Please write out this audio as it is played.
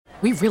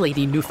We really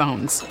need new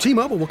phones.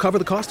 T-Mobile will cover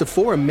the cost of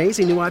 4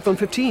 amazing new iPhone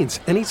 15s,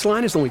 and each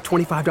line is only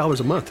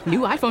 $25 a month. New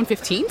iPhone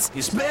 15s?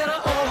 It's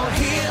better over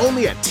here.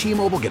 Only at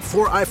T-Mobile, get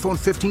 4 iPhone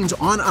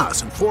 15s on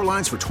us and 4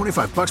 lines for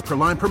 $25 per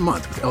line per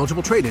month with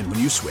eligible trade-in when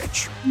you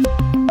switch.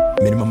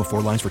 Minimum of 4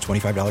 lines for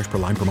 $25 per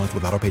line per month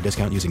with autopay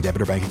discount using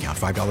debit or bank account.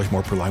 $5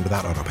 more per line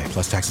without autopay,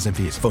 plus taxes and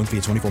fees. Phone fee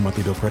at 24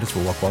 monthly bill credits for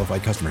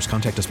well-qualified customers.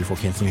 Contact us before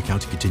canceling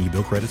account to continue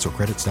bill credits or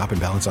credit stop and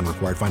balance on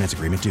required finance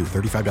agreement due.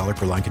 $35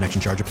 per line connection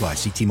charge applies.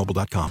 See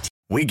T-Mobile.com.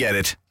 We get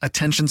it.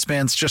 Attention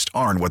spans just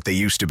aren't what they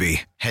used to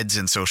be. Heads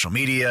in social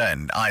media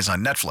and eyes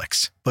on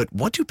Netflix. But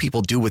what do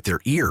people do with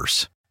their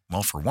ears?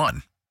 Well, for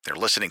one, they're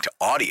listening to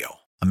audio.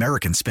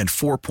 Americans spend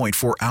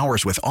 4.4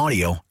 hours with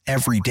audio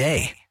every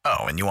day.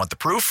 Oh, and you want the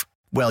proof?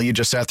 Well, you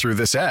just sat through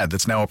this ad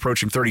that's now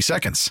approaching 30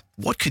 seconds.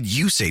 What could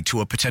you say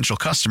to a potential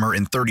customer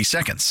in 30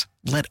 seconds?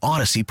 Let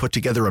Odyssey put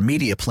together a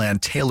media plan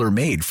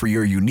tailor-made for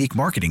your unique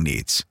marketing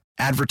needs.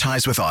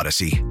 Advertise with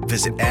Odyssey.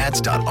 Visit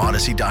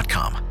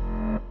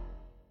ads.odyssey.com.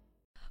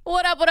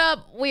 What up, what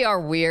up? We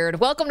are weird.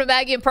 Welcome to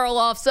Maggie and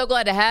Perloff. So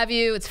glad to have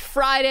you. It's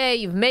Friday.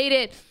 You've made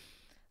it.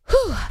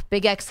 Whew,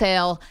 big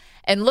exhale.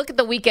 And look at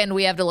the weekend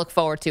we have to look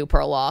forward to,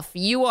 Perloff.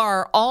 You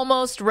are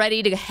almost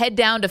ready to head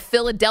down to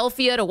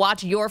Philadelphia to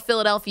watch your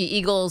Philadelphia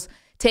Eagles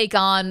take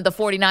on the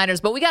 49ers.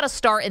 But we got to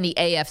start in the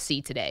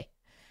AFC today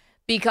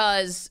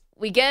because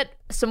we get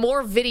some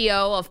more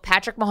video of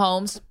Patrick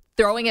Mahomes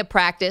throwing at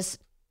practice.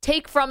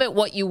 Take from it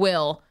what you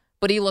will,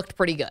 but he looked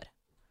pretty good.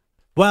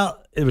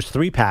 Well, it was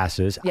 3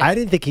 passes. Yeah. I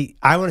didn't think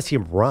I want to see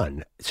him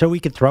run so he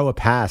could throw a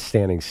pass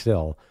standing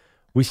still.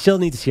 We still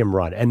need to see him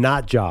run and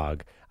not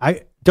jog.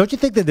 Don't you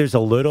think that there's a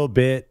little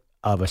bit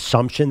of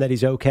assumption that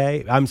he's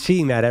okay? I'm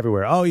seeing that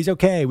everywhere. Oh, he's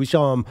okay. We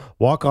saw him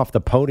walk off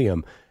the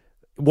podium.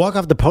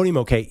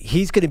 Okay.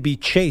 He's going to be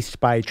chased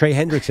by Trey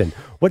Hendrickson.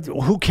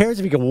 Who cares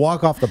if he can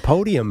walk off the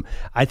podium?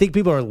 I think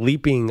people are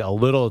leaping a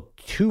little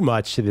too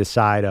much to the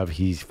side of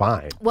he's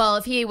fine. Well,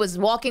 if he was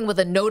walking with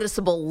a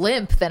noticeable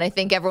limp, then I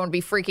think everyone would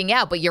be freaking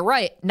out. But you're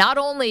right. Not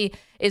only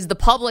is the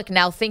public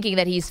now thinking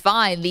that he's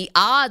fine, the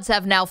odds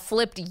have now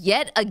flipped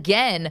yet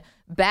again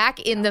back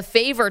in the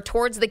favor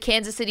towards the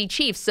Kansas City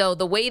Chiefs. So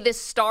the way this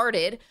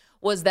started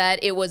was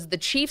that it was the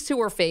Chiefs who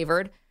were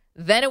favored.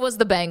 Then it was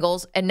the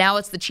Bengals, and now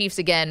it's the Chiefs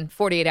again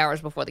 48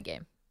 hours before the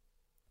game.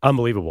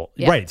 Unbelievable.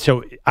 Yeah. Right.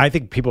 So I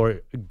think people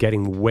are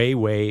getting way,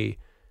 way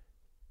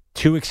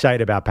too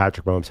excited about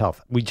Patrick Mahomes'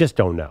 health. We just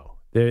don't know.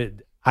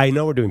 I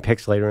know we're doing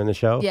picks later in the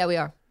show. Yeah, we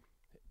are.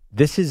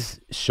 This is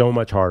so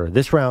much harder.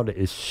 This round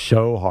is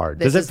so hard.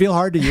 Does it feel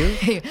hard to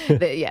you?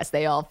 Yes,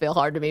 they all feel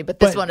hard to me, but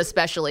this one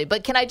especially.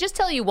 But can I just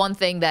tell you one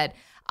thing that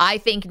I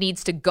think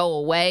needs to go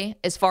away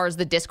as far as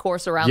the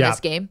discourse around this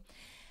game?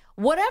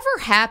 Whatever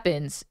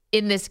happens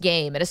in this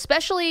game, and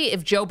especially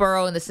if Joe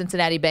Burrow and the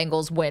Cincinnati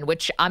Bengals win,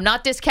 which I'm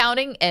not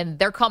discounting, and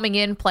they're coming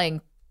in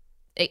playing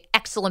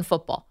excellent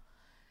football,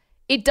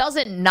 it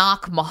doesn't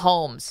knock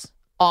Mahomes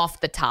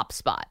off the top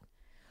spot.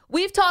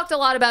 We've talked a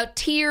lot about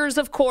tiers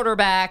of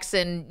quarterbacks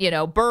and,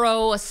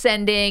 Burrow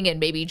ascending and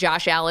maybe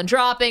Josh Allen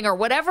dropping or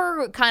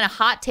whatever kind of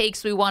hot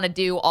takes we want to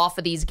do off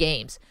of these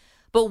games.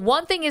 But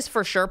one thing is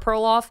for sure,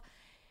 Perloff,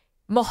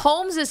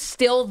 Mahomes is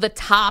still the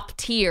top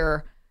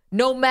tier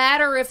no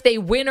matter if they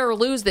win or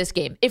lose this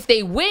game. If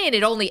they win,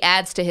 it only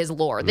adds to his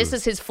lore. This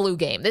is his flu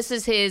game. This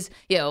is his,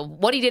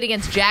 what he did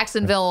against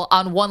Jacksonville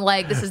on one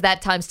leg. This is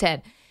that times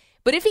 10.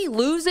 But if he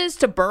loses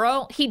to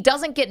Burrow, he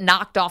doesn't get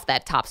knocked off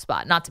that top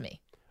spot. Not to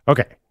me.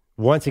 Okay.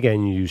 Once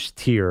again, you use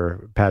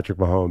tier, Patrick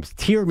Mahomes.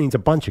 Tier means a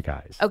bunch of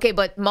guys. Okay,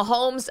 but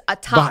Mahomes, a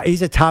top.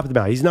 He's a top of the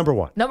mountain. He's number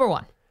one. Number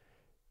one.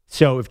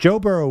 So if Joe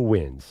Burrow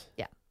wins,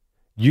 yeah,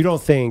 you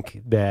don't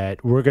think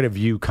that we're going to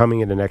view coming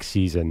into next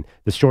season,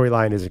 the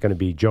storyline is going to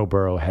be Joe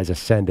Burrow has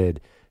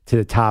ascended to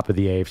the top of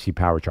the AFC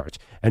power charts.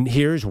 And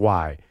here's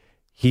why.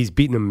 He's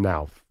beaten them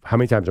now. How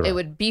many times in a row? It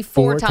would be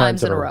four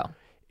times in a row.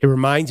 It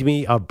reminds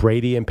me of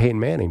Brady and Peyton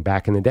Manning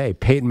back in the day.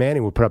 Peyton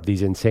Manning would put up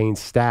these insane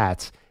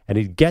stats, and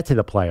he'd get to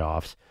the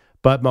playoffs.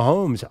 But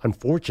Mahomes,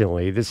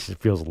 unfortunately, this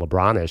feels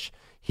LeBron-ish.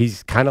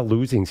 He's kind of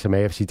losing some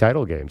AFC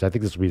title games. I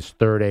think this will be his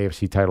 3rd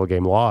AFC title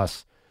game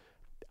loss.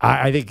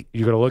 I think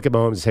you're going to look at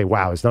Mahomes and say,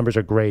 wow, his numbers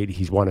are great.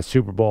 He's won a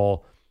Super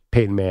Bowl.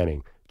 Peyton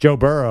Manning. Joe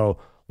Burrow,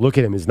 look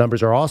at him. His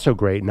numbers are also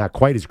great, not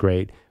quite as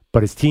great,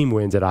 but his team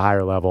wins at a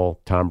higher level.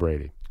 Tom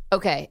Brady.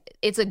 Okay,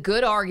 it's a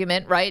good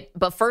argument, right?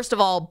 But first of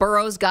all,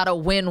 Burrow's got to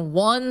win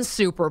 1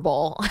 Super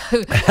Bowl.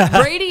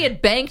 Brady had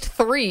banked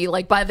 3,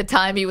 by the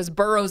time he was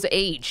Burrow's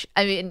age.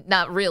 I mean,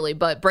 not really,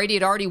 but Brady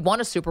had already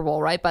won a Super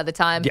Bowl, right? By the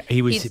time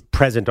he was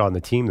present on the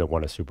team that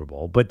won a Super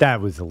Bowl, but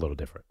that was a little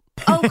different.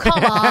 Oh,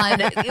 come on.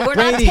 We're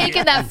not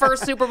taking that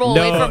first Super Bowl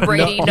away from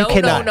Brady.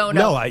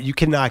 No. You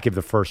cannot give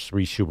the first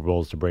 3 Super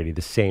Bowls to Brady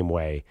the same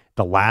way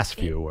the last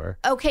few were.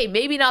 Okay,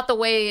 maybe not the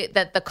way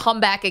that the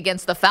comeback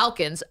against the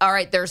Falcons. All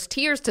right, there's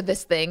tiers to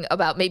this thing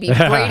about maybe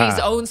Brady's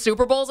own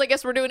Super Bowls. I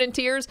guess we're doing in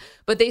tiers,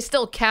 but they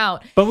still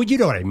count. But you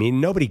know what I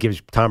mean. Nobody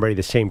gives Tom Brady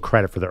the same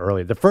credit for the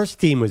early. The first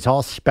team was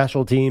all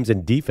special teams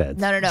and defense.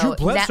 No. Drew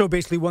Bledsoe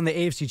basically won the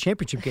AFC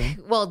Championship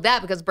game. Well,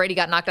 because Brady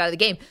got knocked out of the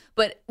game.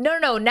 But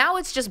no. Now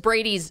it's just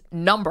Brady's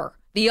number,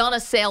 the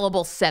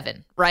unassailable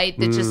 7, right?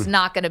 That's just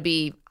not going to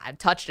be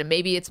touched. And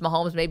maybe it's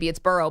Mahomes, maybe it's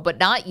Burrow, but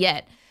not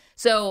yet.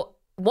 So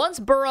once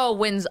Burrow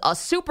wins a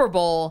Super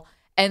Bowl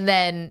and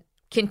then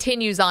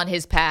continues on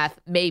his path,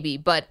 maybe,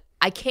 but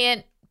I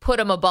can't put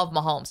him above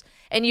Mahomes.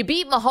 And you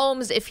beat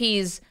Mahomes if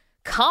he's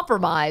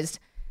compromised.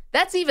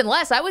 That's even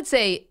less. I would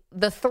say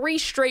the 3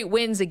 straight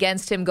wins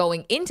against him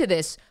going into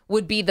this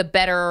would be the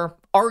better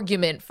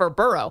argument for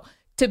Burrow.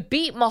 To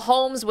beat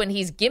Mahomes when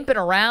he's gimping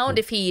around,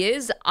 if he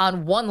is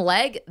on one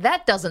leg,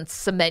 that doesn't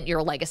cement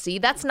your legacy.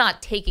 That's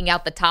not taking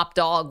out the top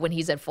dog when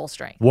he's at full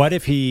strength. What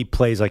if he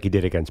plays like he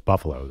did against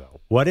Buffalo,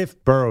 though? What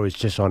if Burrow is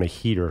just on a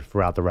heater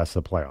throughout the rest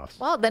of the playoffs?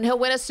 Well, then he'll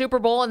win a Super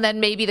Bowl, and then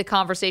maybe the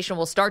conversation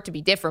will start to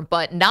be different,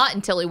 but not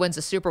until he wins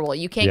a Super Bowl.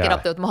 You can't get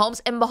up there with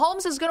Mahomes, and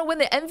Mahomes is going to win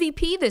the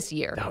MVP this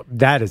year. No,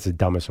 that is the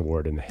dumbest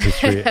award in the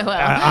history.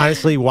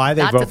 Honestly, why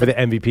they vote for the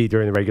MVP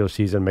during the regular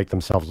season, make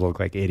themselves look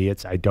like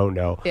idiots, I don't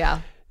know. Yeah.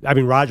 I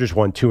mean, Rodgers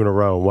won 2 in a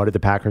row. What did the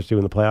Packers do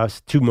in the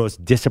playoffs? 2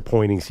 most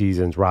disappointing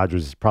seasons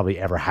Rodgers has probably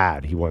ever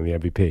had. He won the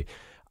MVP.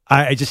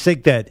 I just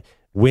think that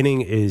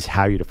winning is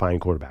how you define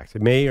quarterbacks.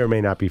 It may or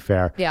may not be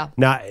fair. Yeah.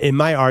 Now, in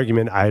my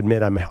argument, I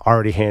admit I'm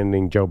already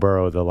handing Joe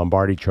Burrow the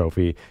Lombardi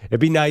trophy. It'd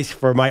be nice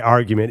for my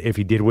argument if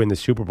he did win the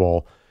Super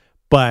Bowl.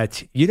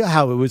 But you know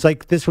how it was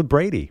like this with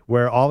Brady,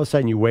 where all of a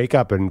sudden you wake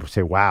up and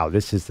say, wow,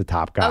 this is the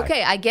top guy.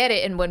 Okay, I get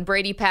it. And when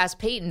Brady passed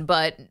Peyton,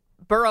 but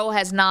Burrow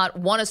has not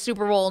won a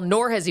Super Bowl,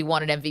 nor has he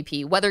won an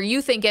MVP. Whether you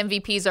think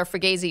MVPs are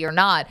fugazi or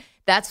not,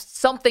 that's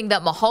something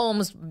that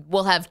Mahomes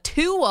will have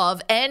 2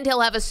 of, and he'll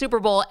have a Super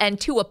Bowl and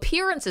 2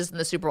 appearances in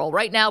the Super Bowl.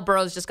 Right now,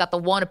 Burrow's just got the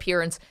 1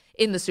 appearance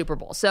in the Super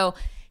Bowl. So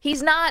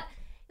he's not,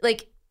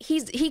 like,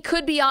 he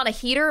could be on a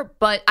heater,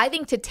 but I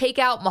think to take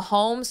out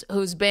Mahomes,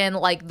 who's been,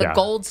 like, the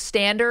gold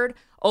standard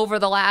over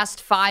the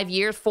last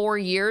 4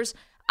 years,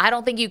 I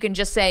don't think you can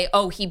just say,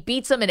 oh, he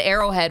beats him at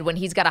Arrowhead when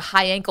he's got a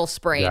high ankle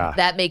sprain. Yeah.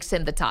 That makes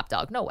him the top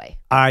dog. No way.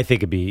 I think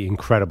it'd be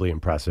incredibly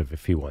impressive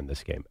if he won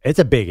this game. It's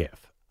a big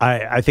if.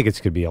 I think it's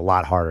going to be a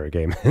lot harder a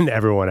game than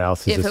everyone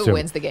else is assuming. Who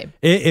wins the game?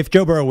 If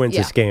Joe Burrow wins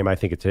this game, I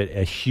think it's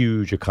a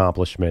huge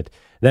accomplishment.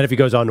 Then if he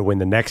goes on to win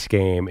the next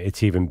game,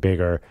 it's even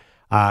bigger.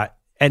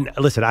 And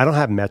listen, I don't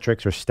have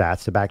metrics or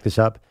stats to back this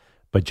up,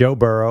 but Joe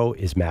Burrow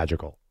is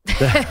magical.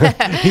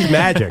 He's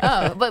magic.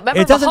 Oh, but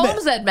remember,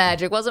 Mahomes had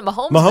magic. Wasn't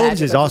Mahomes Mahomes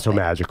magic is also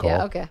magical.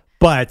 Yeah, okay.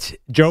 But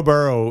Joe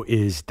Burrow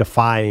is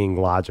defying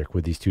logic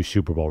with these 2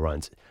 Super Bowl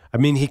runs. I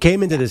mean, he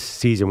came into this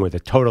season with a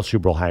total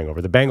Super Bowl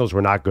hangover. The Bengals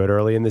were not good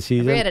early in the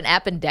season. He had an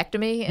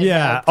appendectomy.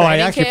 I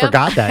actually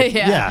forgot that.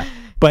 Yeah.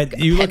 But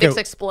you look at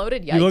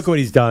exploded. Yikes. You look at what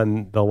he's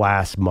done the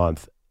last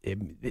month.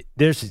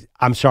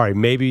 I'm sorry,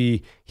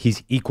 maybe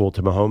he's equal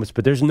to Mahomes,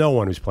 but there's no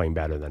one who's playing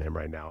better than him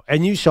right now.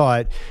 And you saw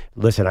it.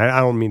 Listen, I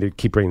don't mean to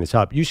keep bringing this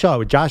up. You saw it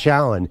with Josh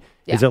Allen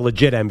is a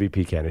legit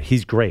MVP candidate.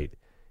 He's great.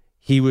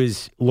 He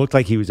looked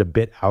like he was a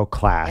bit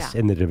outclassed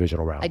in the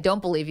divisional round. I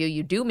don't believe you.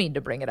 You do mean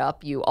to bring it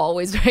up. You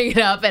always bring it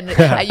up, and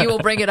you will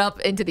bring it up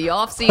into the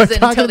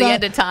offseason until the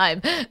end of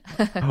time.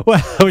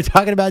 Well, we're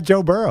talking about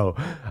Joe Burrow.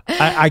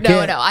 I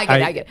can't. No,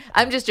 I get it.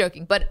 I'm just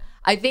joking. But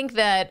I think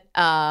that,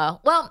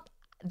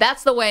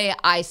 that's the way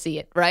I see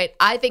it, right?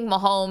 I think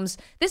Mahomes,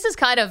 this is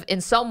kind of,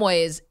 in some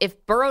ways,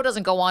 if Burrow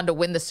doesn't go on to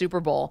win the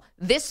Super Bowl,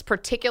 this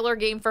particular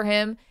game for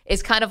him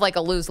is kind of like a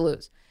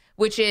lose-lose,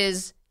 which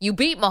is you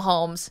beat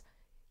Mahomes,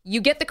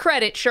 you get the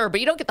credit, sure, but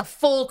you don't get the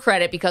full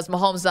credit because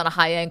Mahomes is on a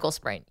high ankle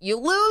sprain. You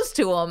lose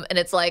to him, and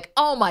it's like,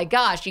 oh my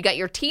gosh, you got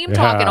your team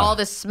talking all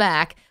this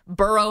smack,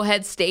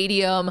 Burrowhead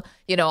Stadium,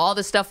 all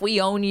this stuff, we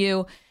own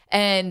you.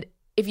 And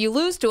if you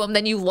lose to him,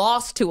 then you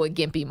lost to a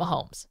gimpy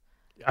Mahomes.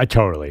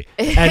 Totally.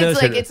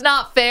 It's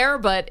not fair,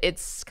 but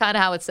it's kind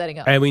of how it's setting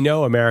up. And we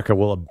know America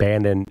will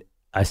abandon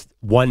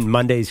one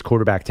Monday's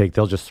quarterback take.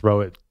 They'll just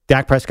throw it.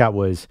 Dak Prescott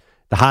was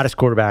the hottest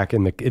quarterback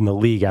in the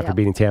league after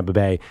beating Tampa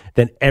Bay.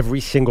 Then every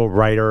single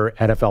writer,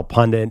 NFL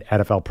pundit,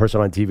 NFL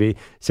person on TV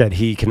said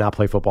he cannot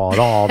play football at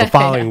all the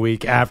following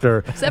week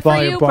after. Except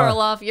for you,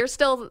 Perloff. You're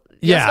still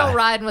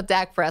riding with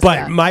Dak Prescott.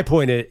 But my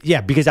point is,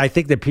 because I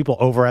think that people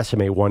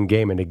overestimate one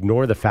game and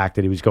ignore the fact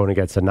that he was going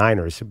against the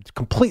Niners.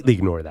 Completely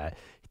ignore that.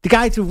 The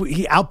guy,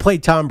 he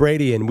outplayed Tom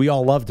Brady, and we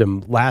all loved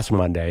him last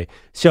Monday.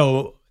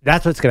 So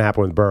that's what's going to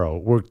happen with Burrow.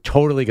 We're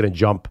totally going to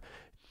jump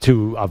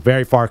to a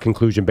very far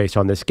conclusion based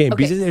on this game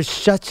because there's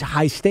such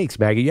high stakes,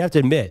 Maggie. You have to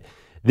admit,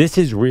 this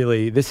is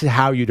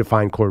how you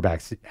define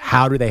quarterbacks.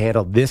 How do they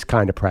handle this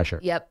kind of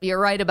pressure? Yep, you're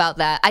right about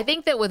that. I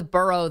think that with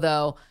Burrow,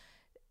 though,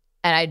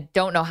 and I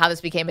don't know how this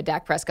became a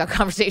Dak Prescott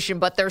conversation,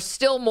 but there's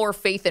still more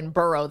faith in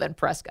Burrow than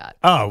Prescott.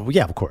 Oh,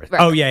 yeah, of course.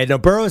 Right. Oh, yeah. No,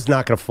 Burrow's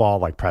not going to fall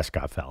like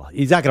Prescott fell.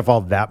 He's not going to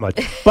fall that much.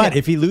 But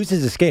if he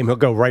loses this game, he'll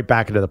go right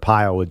back into the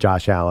pile with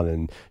Josh Allen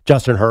and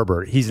Justin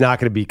Herbert. He's not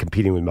going to be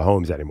competing with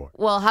Mahomes anymore.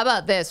 Well, how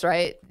about this,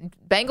 right?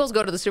 Bengals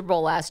go to the Super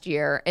Bowl last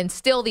year, and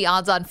still the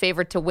odds-on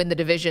favorite to win the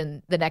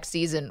division the next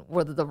season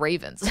were the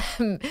Ravens.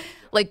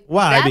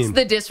 That's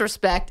the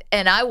disrespect.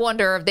 And I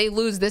wonder if they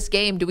lose this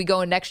game, do we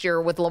go in next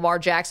year with Lamar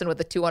Jackson with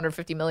a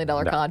 $250 million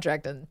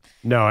contract? And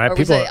no,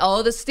 people say,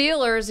 the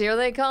Steelers, here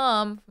they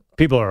come.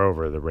 People are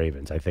over the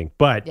Ravens, I think.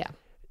 But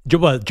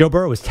Joe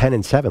Burrow was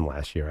 10-7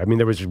 last year. I mean,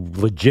 there was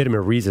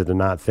legitimate reason to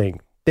not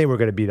think they were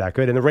going to be that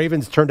good. And the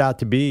Ravens turned out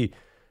to be,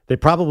 they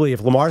probably,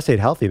 if Lamar stayed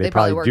healthy, they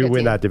probably do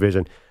win that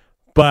division.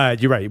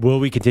 But you're right. Will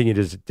we continue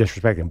to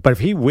disrespect him? But if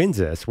he wins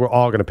this, we're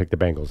all going to pick the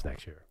Bengals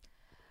next year.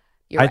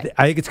 You're right.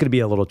 I think it's going to be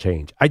a little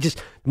change. I'm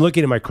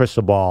looking at my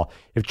crystal ball.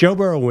 If Joe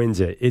Burrow wins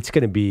it, it's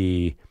going to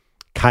be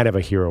kind of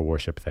a hero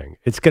worship thing.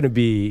 It's going to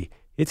be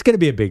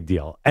a big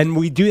deal. And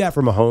we do that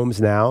for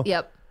Mahomes now.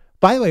 Yep.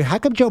 By the way, how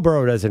come Joe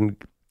Burrow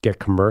doesn't get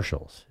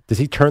commercials? Does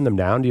he turn them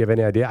down? Do you have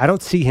any idea? I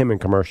don't see him in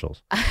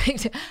commercials.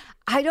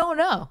 I don't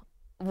know.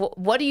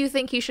 What do you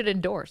think he should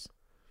endorse?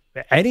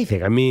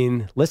 Anything. I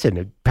mean,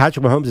 listen,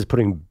 Patrick Mahomes is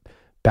putting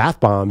bath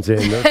bombs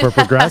in for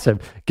Progressive.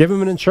 Give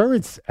him an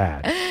insurance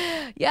ad.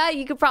 Yeah,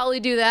 you could probably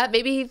do that.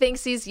 Maybe he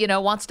thinks he's,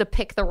 wants to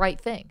pick the right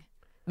thing.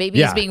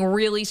 Maybe he's being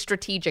really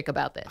strategic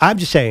about this. I'm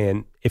just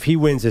saying, if he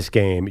wins this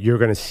game, you're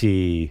going to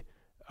see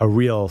a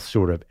real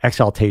sort of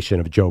exaltation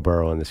of Joe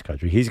Burrow in this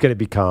country. He's going to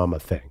become a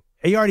thing.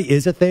 He already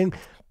is a thing,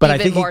 but Even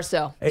I think more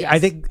so. Yes. I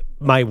think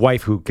my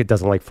wife, who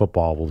doesn't like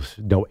football, will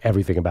know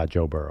everything about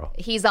Joe Burrow.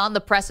 He's on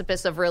the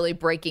precipice of really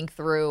breaking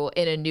through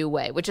in a new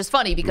way, which is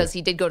funny because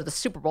he did go to the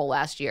Super Bowl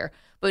last year.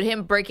 But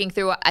him breaking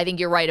through, I think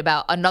you're right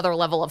about another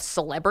level of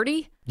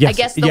celebrity. Yes. I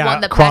guess the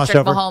one that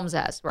Patrick Mahomes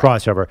has. Right.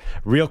 Crossover.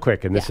 Real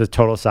quick, and this is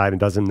total aside and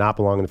does not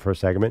belong in the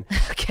first segment.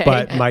 Okay.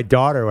 But my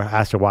daughter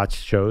has to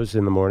watch shows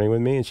in the morning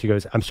with me, and she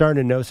goes, I'm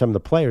starting to know some of the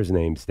players'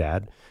 names,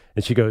 Dad.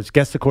 And she goes,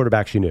 guess the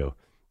quarterback she knew.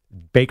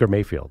 Baker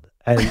Mayfield.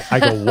 And I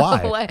go,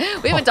 why?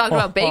 We haven't talked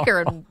about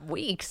Baker in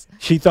weeks.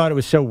 She thought it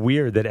was so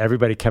weird that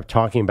everybody kept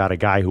talking about a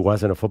guy who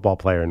wasn't a football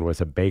player and was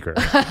a baker.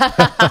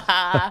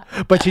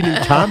 But she knew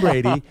Tom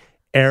Brady,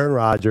 Aaron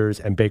Rodgers,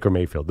 and Baker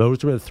Mayfield.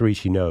 Those were the three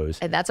she knows.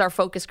 And that's our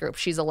focus group.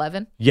 She's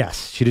 11?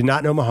 Yes. She did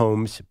not know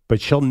Mahomes, but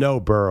she'll know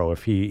Burrow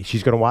if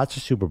she's going to watch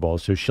the Super Bowl,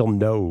 so she'll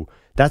know.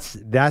 That's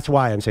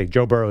why I'm saying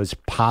Joe Burrow is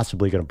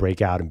possibly going to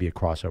break out and be a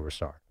crossover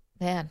star.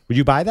 Man. Would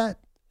you buy that?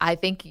 I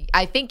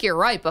think you're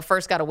right, but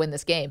first got to win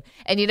this game.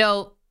 And,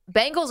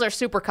 Bengals are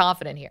super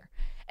confident here.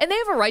 And they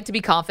have a right to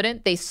be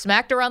confident. They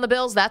smacked around the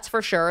Bills, that's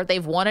for sure.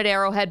 They've won at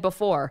Arrowhead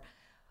before.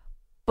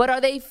 But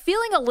are they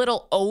feeling a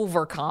little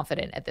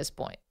overconfident at this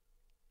point?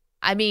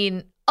 I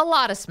mean, a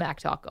lot of smack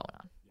talk going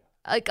on.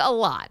 Like, a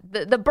lot.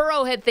 The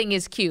Burrowhead thing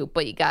is cute,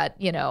 but you got,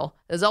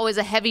 there's always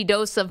a heavy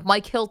dose of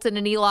Mike Hilton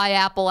and Eli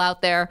Apple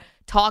out there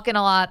talking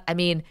a lot. I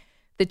mean,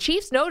 the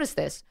Chiefs noticed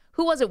this.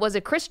 Who was it? Was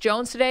it Chris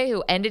Jones today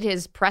who ended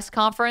his press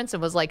conference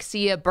and was like,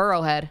 see ya,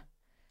 Burrowhead?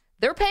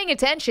 They're paying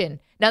attention.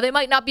 Now, they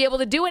might not be able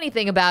to do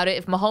anything about it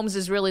if Mahomes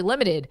is really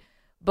limited,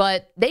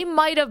 but they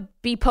might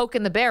be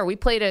poking the bear. We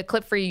played a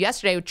clip for you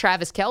yesterday with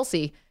Travis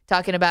Kelce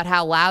talking about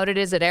how loud it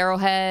is at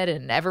Arrowhead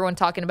and everyone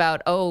talking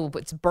about,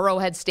 it's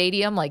Burrowhead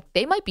Stadium. Like,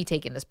 they might be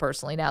taking this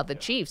personally now, the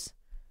Chiefs.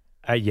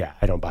 Yeah,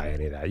 I don't buy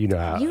any of that. You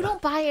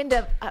don't buy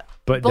into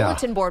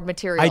bulletin board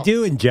material. I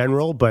do in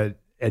general, but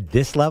at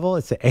this level,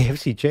 it's the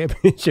AFC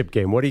Championship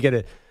game. What are you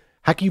going to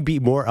 – how can you be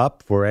more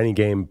up for any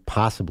game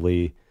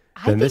possibly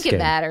than this game? I think it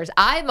matters.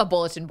 I'm a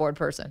bulletin board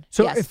person.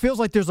 So It feels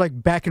like there's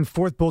back and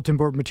forth bulletin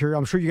board material.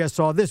 I'm sure you guys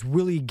saw this.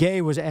 Willie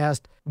Gay was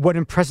asked what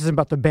impresses him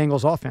about the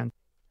Bengals offense.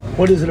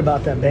 What is it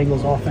about that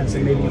Bengals offense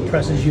that maybe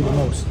impresses you the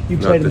most? You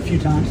played them a few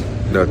times.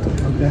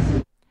 Nothing.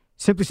 Okay.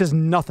 Simply says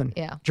nothing.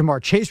 Yeah.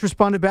 Jamar Chase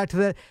responded back to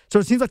that. So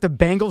it seems like the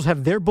Bengals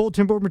have their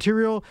bulletin board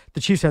material.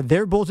 The Chiefs have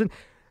their bulletin.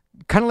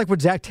 Kind of like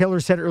what Zach Taylor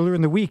said earlier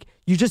in the week.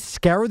 You just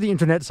scour the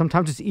internet.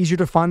 Sometimes it's easier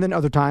to find than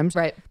other times.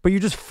 Right. But you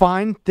just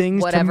find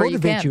things Whatever to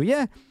motivate you.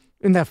 Yeah.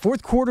 In that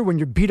fourth quarter when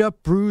you're beat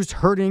up, bruised,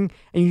 hurting,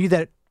 and you need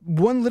that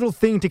one little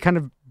thing to kind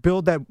of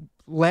build that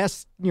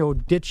last,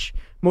 ditch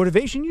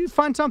motivation, you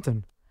find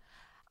something.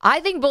 I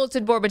think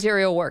bulletin board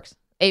material works.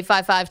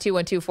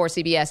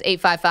 855-212-4CBS,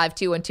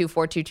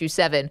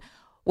 855-212-4227.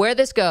 Where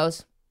this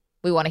goes,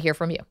 we want to hear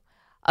from you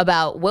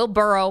about will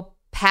Burrow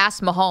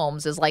pass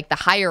Mahomes as like the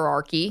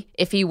hierarchy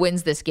if he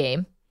wins this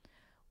game.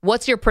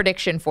 What's your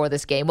prediction for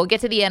this game? We'll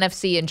get to the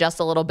NFC in just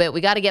a little bit.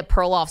 We got to get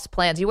Perloff's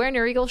plans. You wearing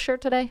your Eagles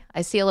shirt today?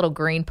 I see a little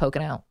green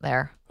poking out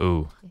there.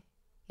 Ooh.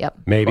 Yep.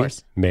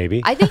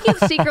 Maybe. I think you've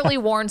secretly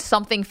worn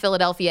something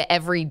Philadelphia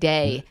every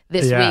day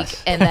this week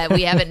and that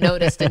we haven't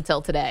noticed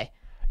until today.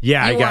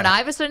 Yeah, you wore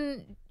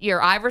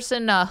your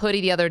Iverson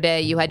hoodie the other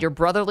day. You had your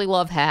brotherly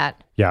love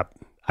hat. Yep.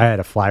 I had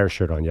a Flyer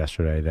shirt on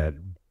yesterday that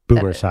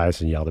Boomer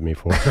Esiason yelled at me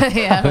for.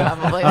 Yeah,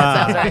 probably. That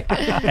sounds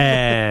right.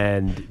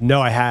 And no,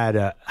 I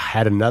had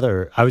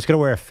another. I was going to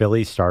wear a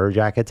Phillies starter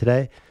jacket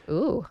today.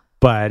 Ooh.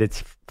 But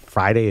it's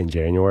Friday in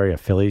January. A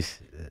Phillies.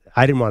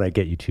 I didn't want to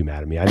get you too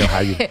mad at me. I know how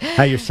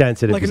you're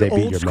sensitive because they beat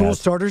your Like an old school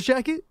starter's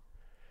jacket?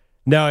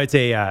 No, it's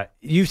a.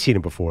 You've seen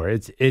it before.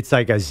 It's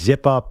like a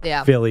zip up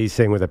Phillies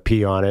thing with a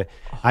P on it.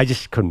 I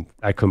just couldn't.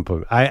 I couldn't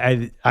put.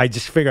 I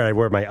just figured I'd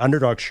wear my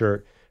underdog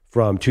shirt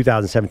from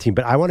 2017,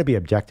 but I want to be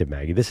objective,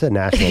 Maggie. This is a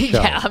national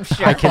show. Yeah, I'm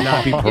sure. I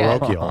cannot be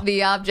parochial.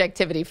 The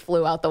objectivity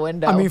flew out the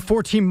window. I mean,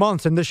 14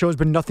 months, and this show has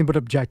been nothing but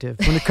objective.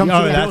 When it comes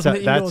to the Bills and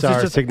the Eagles, that's our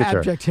it's just signature.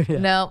 objective. Yeah.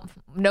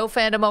 No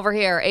fandom over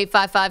here.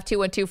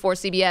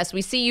 855-212-4CBS.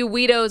 We see you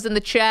Weedos in the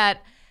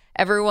chat.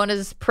 Everyone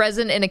is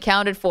present and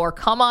accounted for.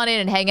 Come on in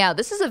and hang out.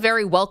 This is a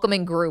very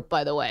welcoming group,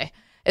 by the way.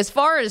 As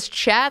far as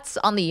chats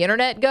on the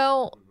internet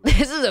go,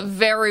 this is a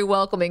very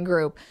welcoming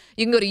group.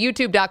 You can go to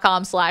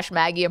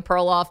youtube.com/Maggie and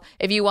Perloff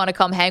if you want to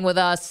come hang with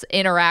us,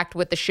 interact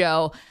with the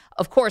show.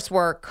 Of course,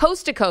 we're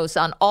coast to coast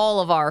on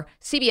all of our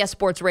CBS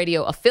Sports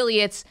Radio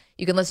affiliates.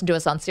 You can listen to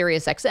us on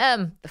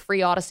SiriusXM, the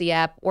free Odyssey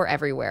app. We're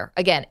everywhere.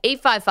 Again,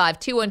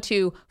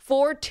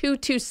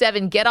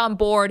 855-212-4227. Get on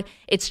board.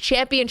 It's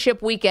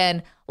championship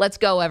weekend. Let's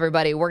go,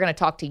 everybody. We're going to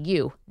talk to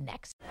you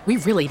next. We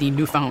really need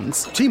new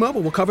phones.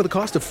 T-Mobile will cover the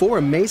cost of 4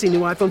 amazing new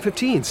iPhone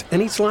 15s,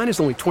 and each line is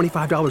only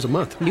 $25 a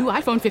month. New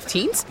iPhone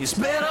 15s? It's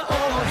better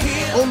over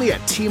here. Only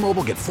at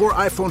T-Mobile, get 4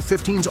 iPhone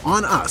 15s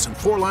on us and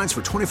 4 lines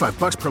for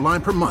 $25 per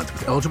line per month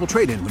with eligible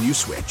trade-in when you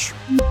switch.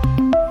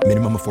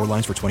 Minimum of 4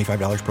 lines for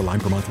 $25 per line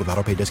per month with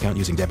autopay discount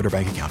using debit or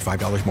bank account.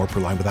 $5 more per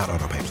line without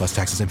autopay, plus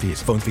taxes and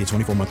fees. Phone fee at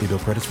 24 monthly bill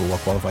credits for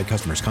well-qualified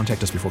customers.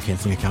 Contact us before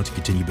canceling account to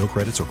continue bill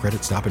credits or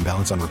credit stop and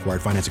balance on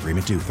required finance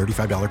agreement due.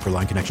 $35 per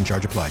line connection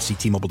charge applies. See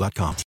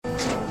T-Mobile.com.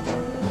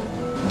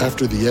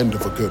 After the end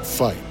of a good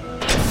fight,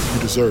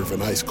 you deserve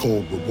an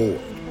ice-cold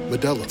reward.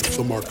 Modelo is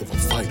the mark of a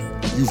fighter.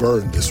 You've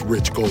earned this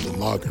rich golden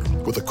lager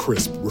with a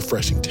crisp,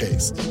 refreshing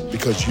taste.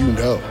 Because you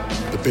know,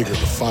 the bigger the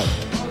fight,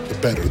 the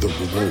better the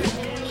reward.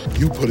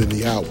 You put in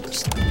the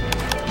hours,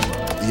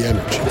 the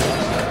energy,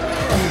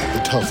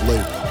 the tough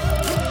labor.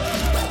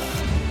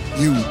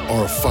 You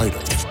are a fighter,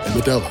 and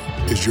Modelo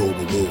is your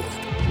reward.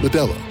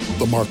 Modelo,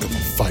 the mark of a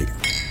fighter.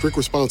 Drink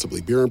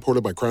responsibly. Beer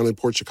imported by Crown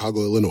Imports,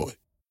 Chicago, Illinois.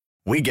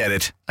 We get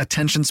it.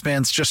 Attention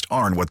spans just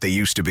aren't what they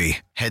used to be.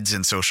 Heads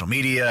in social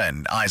media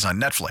and eyes on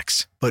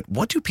Netflix. But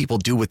what do people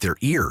do with their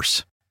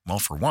ears? Well,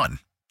 for one,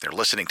 they're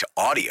listening to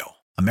audio.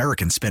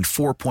 Americans spend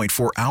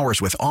 4.4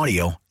 hours with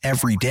audio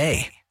every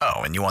day.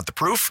 Oh, and you want the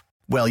proof?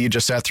 Well, you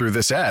just sat through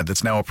this ad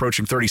that's now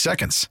approaching 30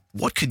 seconds.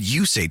 What could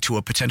you say to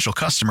a potential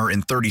customer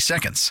in 30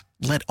 seconds?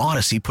 Let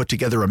Odyssey put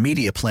together a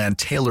media plan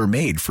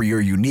tailor-made for your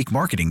unique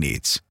marketing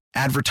needs.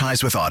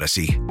 Advertise with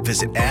Odyssey.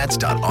 Visit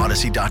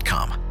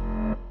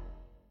ads.odyssey.com.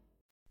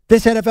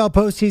 This NFL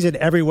postseason,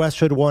 every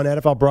Westwood One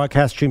NFL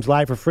broadcast streams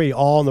live for free,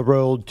 all on the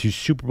road to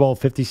Super Bowl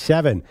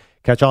 57.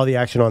 Catch all the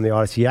action on the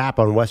Odyssey app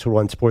on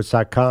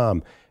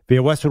WestwoodOneSports.com.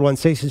 Via Westwood One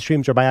station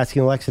streams or by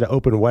asking Alexa to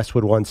open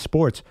Westwood One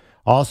Sports.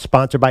 All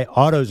sponsored by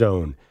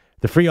AutoZone.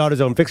 The free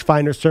AutoZone Fix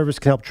Finder service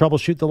can help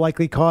troubleshoot the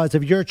likely cause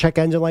of your check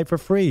engine light for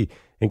free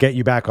and get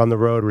you back on the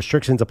road.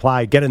 Restrictions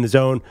apply. Get in the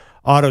zone.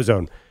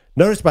 AutoZone.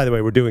 Notice, by the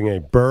way, we're doing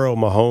a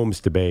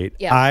Burrow-Mahomes debate.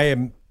 Yeah.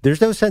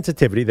 There's no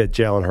sensitivity that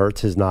Jalen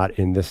Hurts is not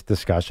in this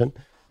discussion,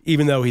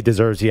 even though he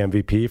deserves the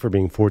MVP for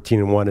being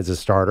 14-1 as a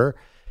starter,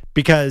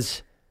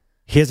 because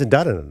he hasn't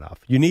done it enough.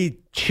 You need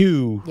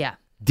 2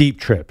 deep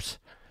trips.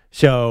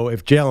 So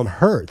if Jalen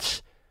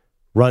Hurts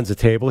runs the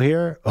table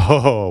here,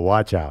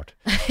 watch out.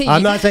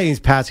 I'm not saying he's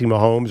passing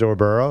Mahomes or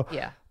Burrow,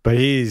 but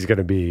he's going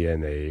to be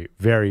in a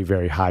very,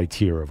 very high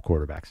tier of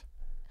quarterbacks.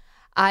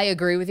 I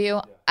agree with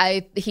you.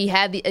 He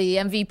had the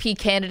MVP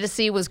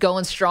candidacy was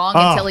going strong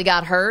until he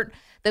got hurt.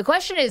 The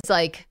question is,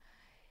 like,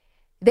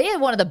 they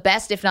had one of the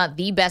best, if not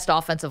the best,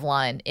 offensive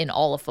line in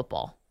all of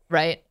football,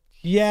 right?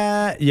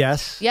 Yeah,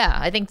 yes. Yeah,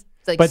 I think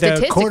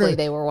statistically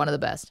they were one of the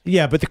best.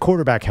 Yeah, but the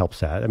quarterback helps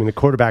that. I mean, the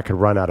quarterback could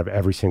run out of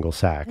every single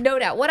sack. No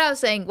doubt. What I'm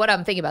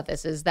thinking about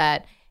this is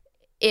that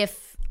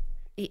if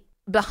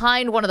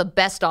behind one of the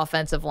best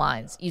offensive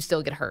lines, you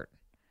still get hurt,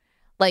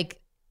 like,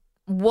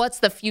 what's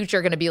the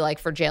future going to be like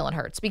for Jalen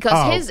Hurts?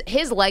 Because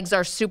his legs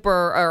are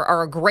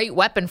are a great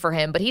weapon for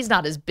him, but he's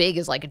not as big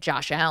as like a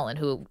Josh Allen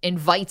who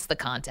invites the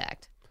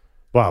contact.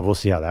 Well, we'll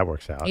see how that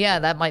works out. Yeah,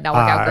 that might not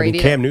work out great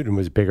either. Cam Newton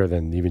was bigger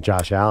than even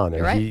Josh Allen.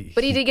 You're right.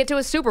 But he did get to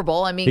a Super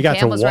Bowl. I mean,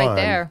 Cam was right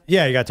there.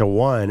 Yeah, he got to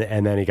 1,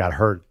 and then he got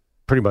hurt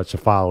pretty much the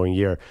following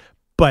year.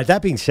 But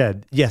that being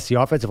said, yes,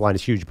 the offensive line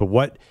is huge.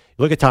 But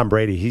look at Tom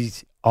Brady.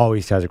 He's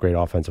always has a great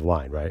offensive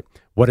line, right?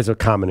 What is a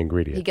common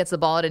ingredient? He gets the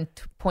ball in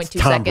 0.2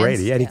 seconds. Tom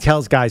Brady, and he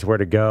tells guys where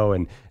to go.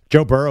 And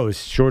Joe Burrow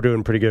is sure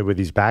doing pretty good with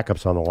these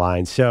backups on the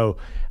line. So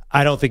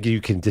I don't think you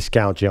can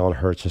discount Jalen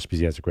Hurts just because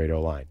he has a great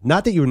O-line.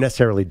 Not that you were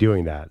necessarily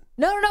doing that.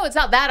 No, it's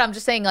not that. I'm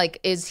just saying, like,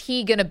 is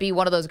he going to be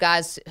one of those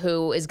guys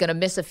who is going to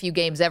miss a few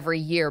games every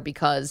year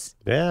because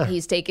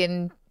he's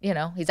taking,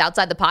 he's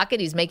outside the pocket,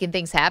 he's making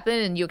things happen,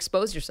 and you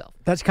expose yourself?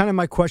 That's kind of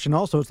my question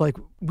also. It's like,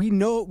 we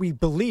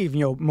believe,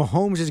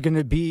 Mahomes is going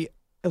to be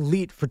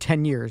elite for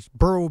 10 years.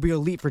 Burrow will be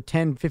elite for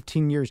 10,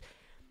 15 years.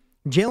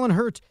 Jalen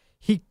Hurts,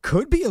 he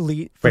could be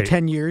elite for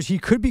 10 years. He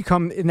could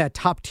become in that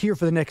top tier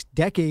for the next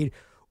decade,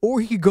 or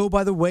he could go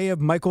by the way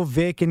of Michael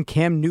Vick and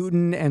Cam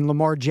Newton and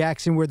Lamar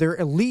Jackson, where they're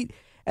elite,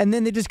 and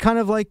then they just kind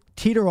of like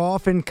teeter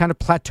off and kind of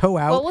plateau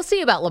out. Well, we'll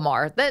see about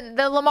Lamar.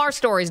 The Lamar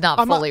story is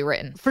not fully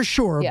written. For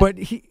sure, but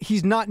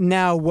he's not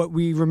now what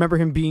we remember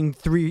him being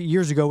 3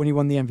 years ago when he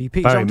won the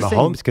MVP. But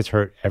Mahomes gets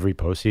hurt every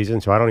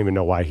postseason, so I don't even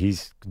know why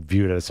he's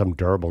viewed as some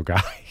durable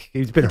guy.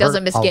 He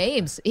doesn't miss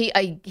games.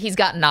 He's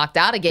gotten knocked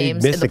out of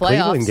games in the playoffs. He missed the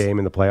Cleveland game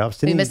in the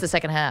playoffs. He missed the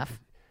second half.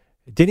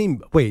 Didn't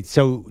he? Wait,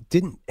 so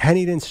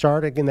Henny didn't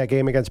start in that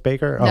game against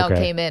Baker? No,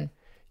 came in.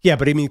 Yeah,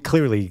 but I mean,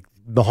 clearly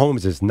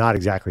Mahomes is not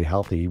exactly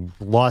healthy.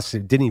 He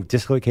didn't even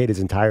dislocate his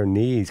entire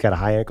knee. He's got a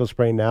high ankle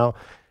sprain now.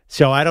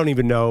 So I don't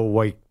even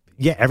know,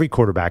 every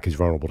quarterback is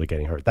vulnerable to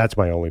getting hurt. That's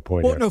my only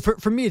point here. No,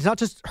 for me, it's not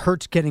just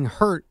Hurts getting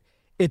hurt.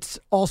 It's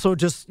also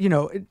just,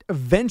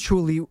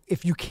 eventually,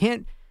 if you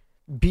can't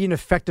be an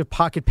effective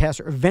pocket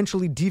passer,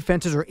 eventually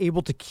defenses are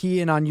able to key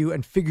in on you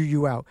and figure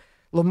you out.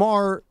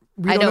 Lamar,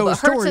 we don't know his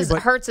story,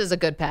 but Hurts is a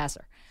good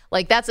passer.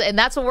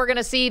 That's what we're going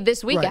to see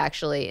this week,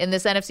 actually, in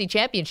this NFC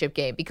Championship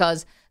game,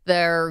 because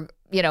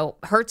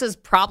Hurts is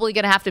probably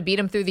going to have to beat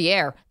him through the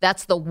air.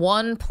 That's the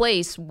one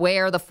place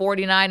where the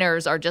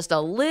 49ers are just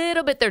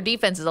their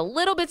defense is a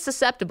little bit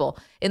susceptible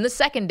in the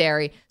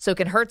secondary. So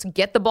can Hurts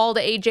get the ball to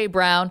A.J.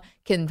 Brown?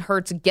 Can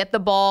Hurts get the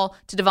ball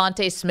to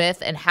Devontae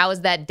Smith? And how is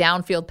that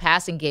downfield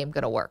passing game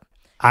going to work?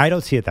 I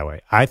don't see it that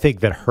way. I think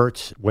that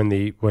Hurts, when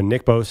Nick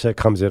Bosa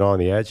comes in on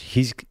the edge,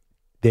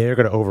 they're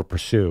going to over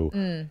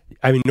pursue.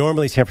 I mean,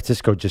 normally San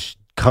Francisco just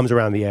comes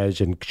around the edge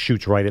and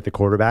shoots right at the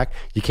quarterback.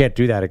 You can't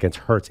do that against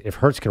Hurts. If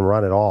Hurts can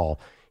run at all,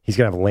 he's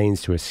going to have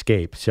lanes to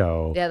escape.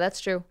 So yeah, that's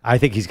true. I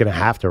think he's going to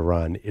have to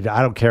run.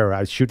 I don't care.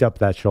 I shoot up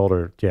that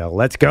shoulder. Yeah,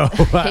 let's go.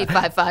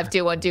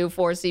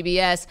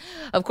 855-212-4CBS.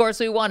 Of course,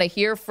 we want to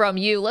hear from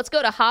you. Let's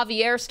go to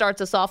Javier.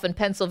 Starts us off in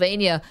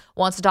Pennsylvania.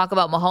 Wants to talk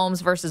about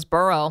Mahomes versus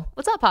Burrow.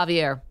 What's up,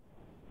 Javier?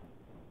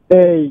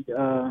 Hey,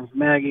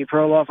 Maggie,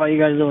 Perloff, how you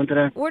guys doing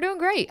today? We're doing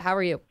great. How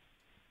are you?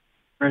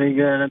 Pretty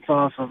good. That's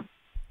awesome.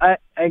 I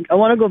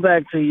want to go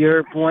back to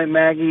your point,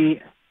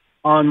 Maggie,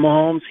 on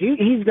Mahomes.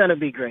 He's going to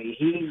be great.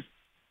 He's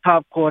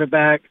top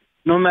quarterback,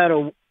 no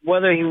matter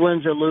whether he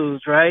wins or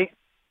lose, right?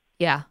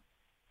 Yeah.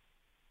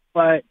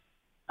 But,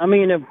 I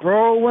mean, if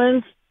Burrow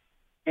wins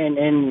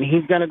and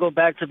he's going to go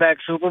back-to-back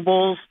Super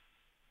Bowls,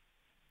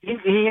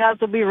 he has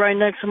to be right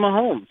next to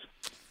Mahomes.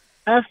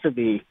 Has to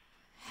be.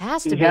 He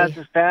has the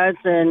stats,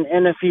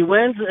 and if he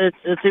wins,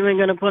 it's even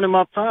going to put him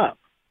up top.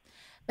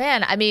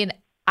 Man, I mean,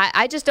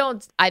 I just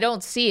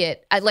don't see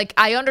it.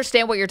 I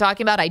understand what you're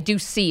talking about. I do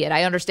see it.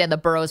 I understand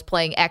that Burrow's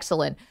playing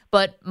excellent,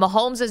 but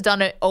Mahomes has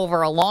done it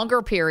over a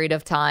longer period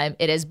of time.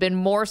 It has been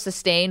more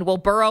sustained. Will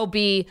Burrow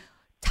be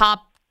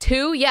top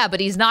 2? Yeah, but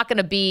he's not going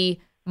to be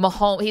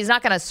Mahomes. He's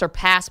not going to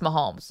surpass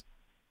Mahomes,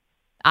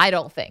 I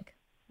don't think.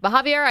 But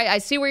Javier, I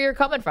see where you're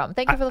coming from.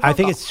 Thank you for the phone I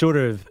think call. it's sort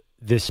of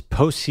this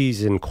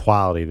postseason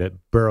quality that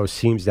Burrow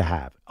seems to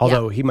have,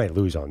 although he might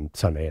lose on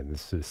Sunday, and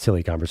this is a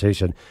silly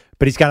conversation,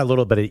 but he's got a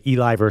little bit of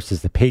Eli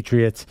versus the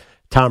Patriots,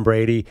 Tom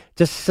Brady,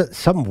 just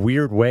some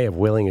weird way of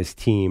willing his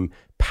team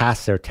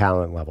past their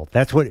talent level.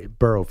 That's what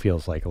Burrow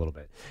feels like a little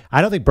bit.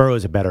 I don't think Burrow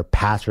is a better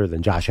passer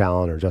than Josh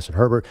Allen or Justin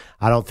Herbert.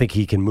 I don't think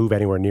he can move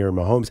anywhere near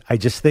Mahomes. I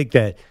just think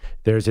that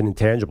there's an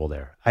intangible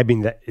there. I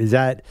mean,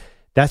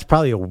 that's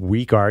probably a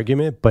weak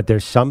argument, but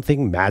there's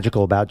something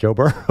magical about Joe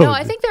Burrow. No,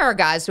 I think there are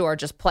guys who are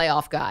just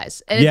playoff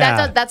guys. And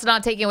that's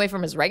not taking away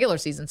from his regular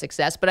season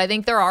success, but I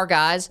think there are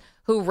guys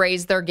who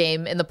raise their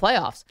game in the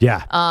playoffs.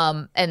 Yeah.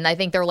 And I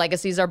think their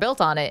legacies are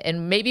built on it.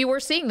 And maybe we're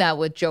seeing that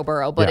with Joe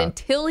Burrow, but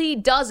until he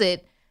does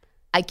it,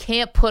 I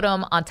can't put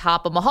him on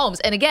top of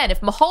Mahomes. And again,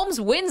 if Mahomes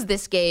wins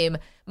this game,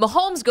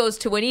 Mahomes goes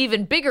to an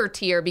even bigger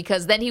tier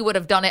because then he would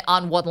have done it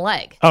on one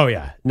leg. Oh,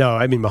 yeah. No,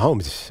 I mean,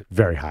 Mahomes is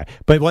very high.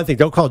 But one thing,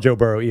 don't call Joe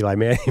Burrow Eli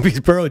Manning because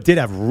Burrow did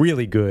have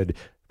really good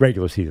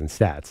regular season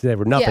stats. They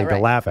were nothing to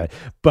laugh at.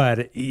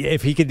 But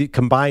if he could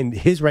combine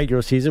his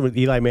regular season with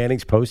Eli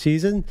Manning's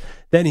postseason,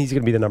 then he's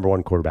going to be the number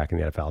one quarterback in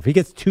the NFL. If he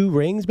gets 2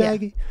 rings,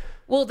 Maggie.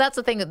 Well, that's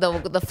the thing.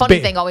 The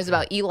funny thing always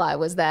about Eli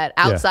was that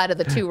outside of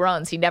the 2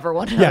 runs, he never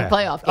won another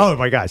playoff game. Oh,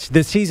 my gosh.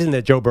 The season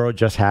that Joe Burrow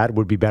just had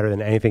would be better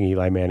than anything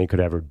Eli Manning could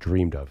ever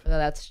dreamed of.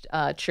 That's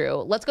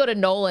true. Let's go to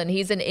Nolan.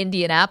 He's in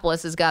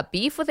Indianapolis, has got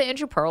beef with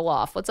Andrew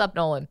Perloff. What's up,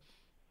 Nolan?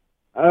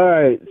 All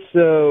right.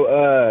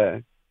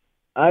 So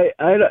I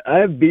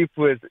have beef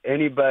with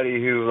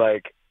anybody who,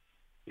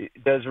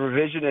 does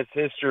revisionist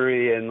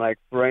history and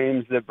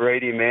frames that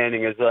Brady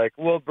Manning as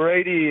well,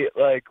 Brady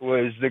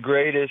was the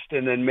greatest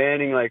and then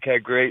Manning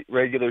had great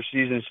regular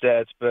season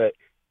stats, but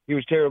he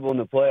was terrible in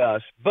the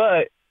playoffs.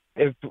 But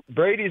if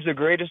Brady's the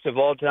greatest of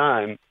all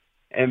time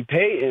and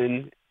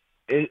Peyton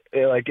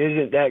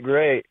isn't that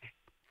great,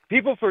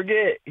 people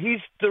forget he's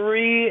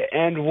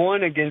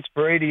 3-1 against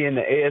Brady in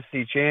the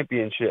AFC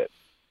Championship.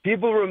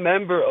 People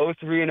remember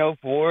 2003 and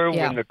 2004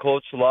 when the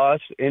Colts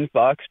lost in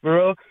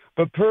Foxborough.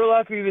 But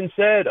Perloff even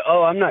said,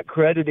 I'm not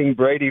crediting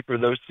Brady for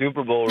those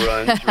Super Bowl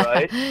runs,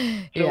 right?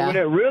 So when it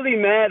really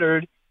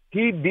mattered,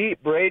 he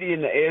beat Brady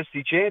in the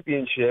AFC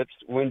Championships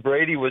when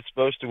Brady was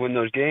supposed to win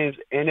those games.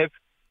 And if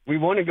we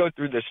want to go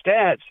through the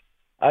stats,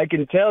 I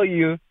can tell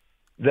you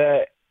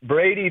that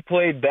Brady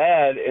played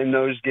bad in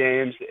those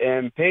games,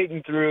 and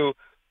Peyton threw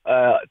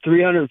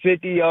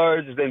 350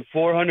 yards, then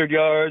 400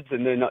 yards,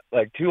 and then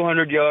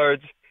 200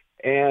 yards.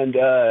 And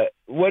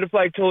what if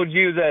I told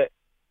you that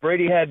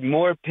Brady had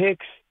more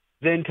picks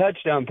than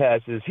touchdown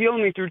passes? He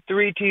only threw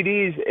 3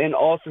 TDs in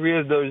all 3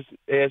 of those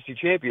AFC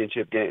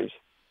Championship games.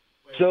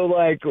 So,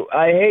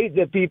 I hate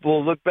that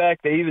people look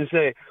back, they even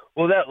say,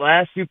 well, that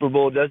last Super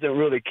Bowl doesn't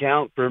really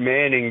count for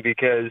Manning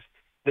because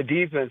the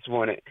defense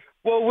won it.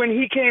 Well, when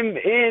he came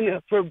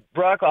in for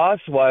Brock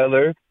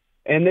Osweiler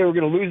and they were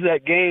going to lose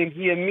that game,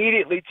 he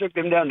immediately took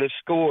them down to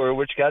score,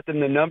 which got them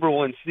the number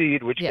 1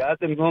 seed, which got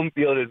them home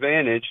field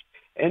advantage.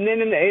 And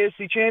then in the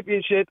AFC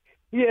Championship,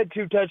 he had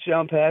 2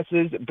 touchdown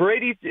passes.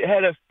 Brady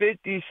had a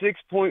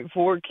 56.4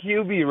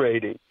 QB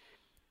rating.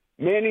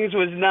 Manning's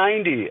was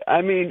 90.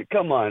 I mean,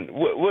 come on.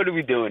 What are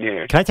we doing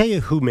here? Can I tell you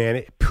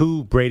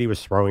who Brady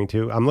was throwing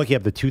to? I'm looking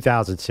at the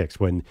 2006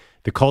 when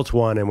the Colts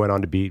won and went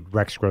on to beat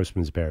Rex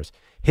Grossman's Bears.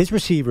 His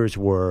receivers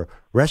were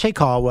Rashae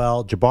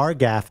Caldwell, Jabbar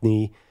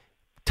Gaffney,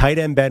 tight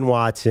end Ben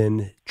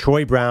Watson,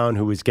 Troy Brown,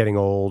 who was getting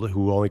old,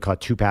 who only caught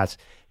 2 passes.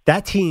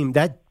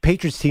 That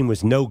Patriots team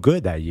was no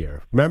good that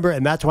year. Remember?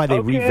 And that's why they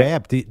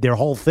revamped their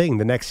whole thing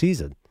the next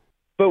season.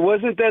 But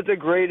wasn't that the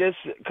greatest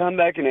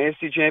comeback in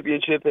AFC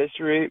Championship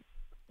history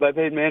by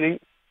Peyton Manning?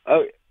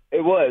 Oh,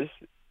 it was.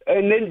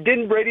 And then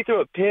didn't Brady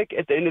throw a pick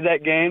at the end of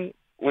that game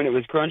when it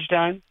was crunch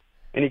time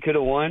and he could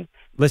have won?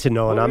 Listen,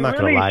 Nolan, I'm not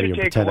going to lie to you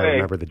and pretend I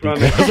remember the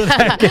details of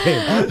that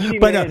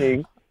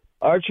game.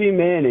 Archie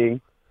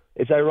Manning,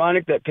 it's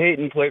ironic that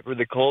Peyton played for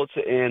the Colts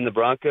and the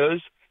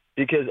Broncos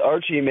because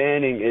Archie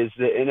Manning is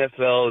the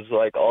NFL's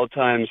like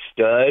all-time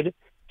studding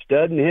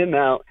him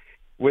out.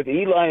 With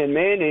Eli and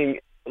Manning,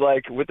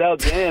 like without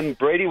them,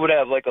 Brady would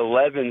have like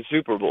 11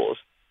 Super Bowls.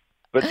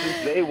 But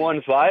since they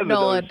won 5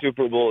 Nolan, of those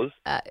Super Bowls,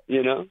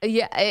 you know?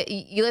 Yeah,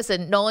 you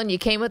listen, Nolan, you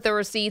came with the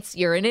receipts.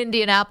 You're in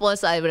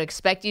Indianapolis. I would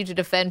expect you to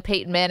defend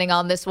Peyton Manning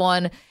on this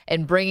one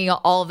and bringing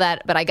all of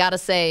that. But I got to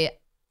say,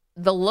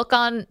 the look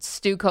on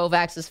Stu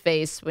Kovacs's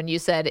face when you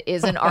said,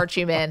 isn't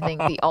Archie Manning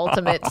the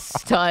ultimate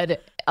stud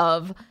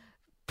of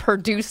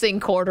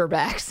producing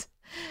quarterbacks?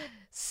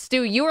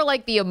 Stu, you were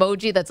like the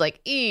emoji that's like,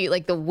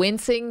 like the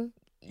wincing.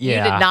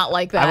 Yeah. You did not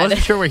like that. I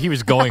wasn't sure where he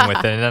was going with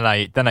it,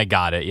 and then I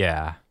got it,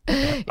 yeah.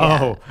 Yeah.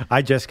 Oh,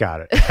 I just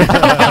got it.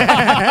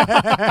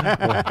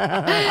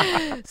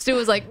 Stu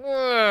was like,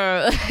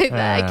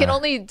 I can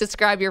only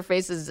describe your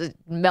face as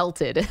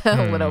melted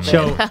a little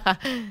bit.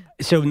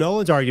 So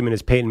Nolan's argument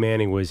is Peyton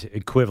Manning was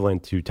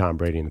equivalent to Tom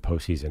Brady in the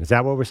postseason. Is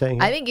that what we're saying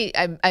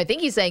here? I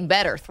think he's saying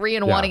better.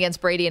 3-1 against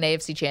Brady in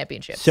AFC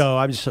Championship. So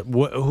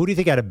who do you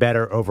think had a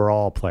better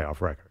overall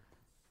playoff record?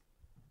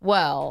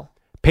 Well,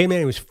 Peyton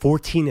Manning was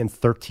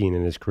 14-13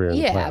 in his career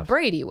in the playoffs.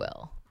 Brady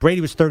will. Brady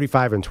was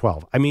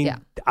 35-12. I mean,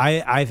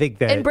 I think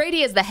that, and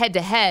Brady is the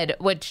head-to-head,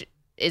 which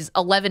is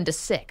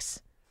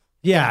 11-6.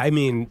 Yeah, I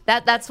mean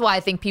that's why I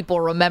think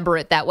people remember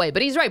it that way.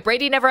 But he's right.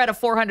 Brady never had a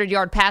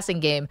 400-yard passing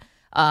game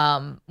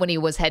when he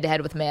was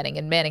head-to-head with Manning,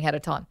 and Manning had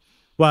a ton.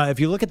 Well, if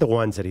you look at the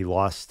ones that he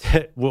lost,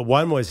 well,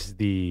 one was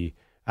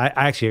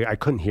I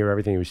couldn't hear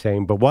everything he was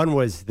saying, but one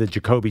was the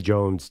Jacoby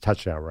Jones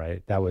touchdown.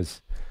 Right, that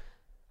was.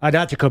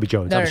 Not Jacoby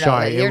Jones. No, I'm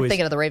sorry. You're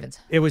thinking of the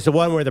Ravens. It was the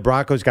one where the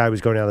Broncos guy was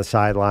going down the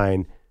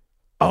sideline.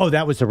 Oh,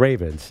 that was the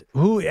Ravens.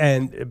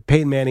 And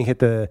Peyton Manning hit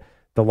the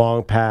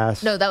long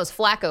pass. No, that was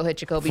Flacco hit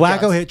Jacoby Jones.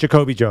 Flacco hit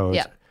Jacoby Jones.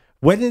 Yeah.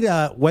 When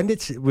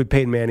did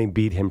Peyton Manning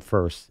beat him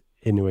first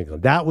in New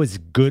England? That was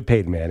good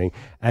Peyton Manning.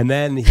 And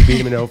then he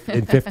beat him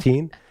in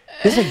 15.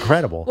 This is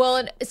incredible. Well,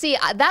 and see,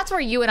 that's where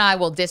you and I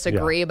will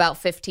disagree about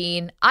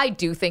 15. I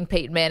do think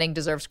Peyton Manning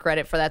deserves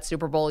credit for that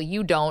Super Bowl.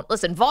 You don't.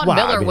 Listen, Von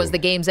Miller was the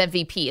game's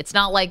MVP. It's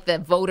not like the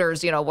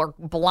voters, were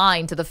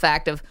blind to the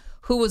fact of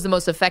who was the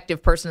most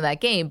effective person in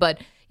that game. But,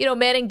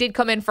 Manning did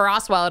come in for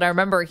Osweiler, and I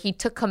remember he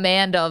took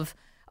command of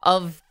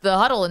the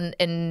huddle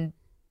and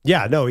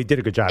yeah, no, he did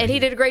a good job. And he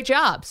did a great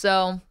job.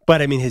 So,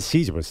 but I mean, his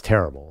season was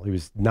terrible. He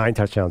was 9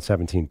 touchdowns,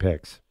 17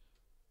 picks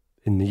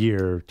in the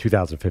year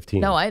 2015.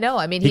 No, I know.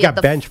 I mean, he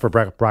got benched for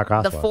Brock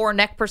Osweiler. The 4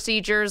 neck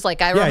procedures,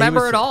 I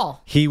remember it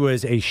all. He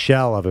was a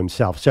shell of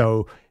himself.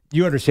 So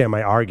you understand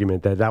my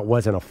argument that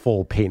wasn't a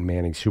full Peyton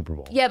Manning Super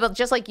Bowl. Yeah, but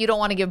just like you don't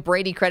want to give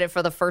Brady credit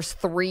for the first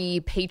 3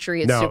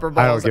 Patriots Super Bowls.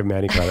 I don't give him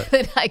any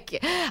credit.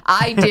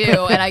 I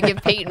do, and I give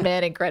Peyton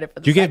Manning credit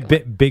for the Do you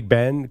give Big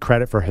Ben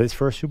credit for his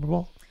first Super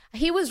Bowl?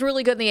 He was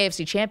really good in the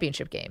AFC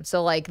Championship game.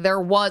 So,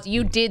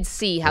 you did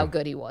see how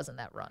good he was in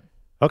that run.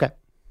 Okay.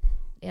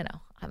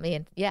 I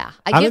mean, yeah.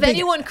 I give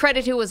anyone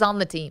credit who was on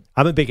the team.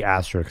 I'm a big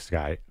asterisk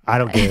guy. I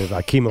don't give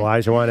Akeem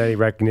Olajuwon any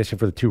recognition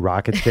for the 2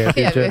 Rockets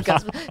championships. Yeah,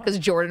 because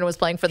Jordan was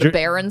playing for the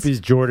Barons. Because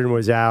Jordan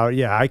was out.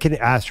 Yeah, I can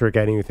asterisk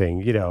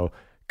anything.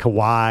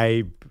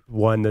 Kawhi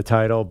won the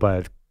title,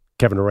 but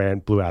Kevin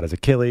Durant blew out his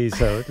Achilles.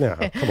 So,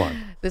 come on.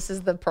 This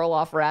is the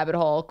Perloff rabbit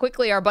hole.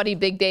 Quickly, our buddy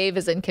Big Dave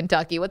is in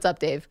Kentucky. What's up,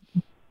 Dave?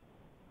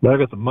 I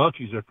got the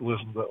munchies after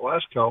listening to that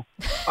last call.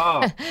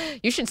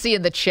 You should see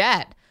in the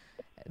chat.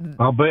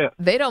 I'll bet.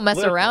 They don't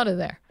mess around in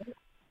there.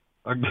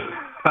 I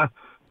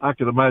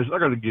can imagine. I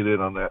got to get in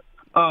on that.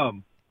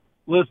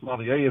 Listen, on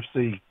the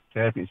AFC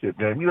Championship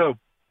game,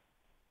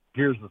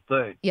 here's the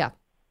thing. Yeah.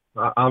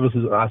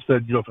 Obviously, I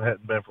said, if it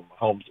hadn't been for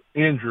Mahomes'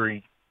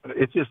 injury,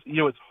 it's just,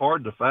 it's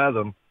hard to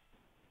fathom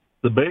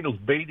the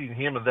Bengals beating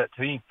him and that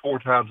team 4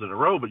 times in a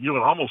row, but, it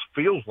almost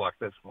feels like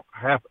that's going to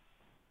happen.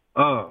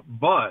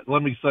 But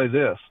let me say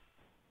this.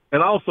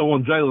 And also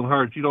on Jalen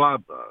Hurts, you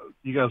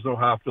guys know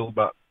how I feel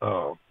about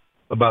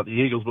the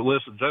Eagles, but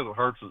listen, Jalen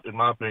Hurts, in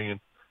my opinion,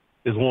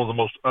 is one of the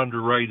most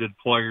underrated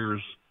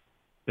players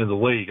in the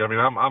league. I mean,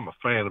 I'm a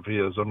fan of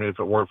his. I mean, if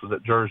it weren't for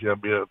that jersey,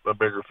 I'd be a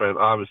bigger fan,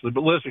 obviously.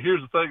 But listen,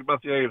 here's the thing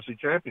about the AFC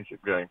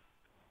Championship game.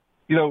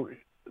 You know,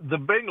 the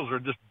Bengals are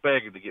just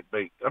begging to get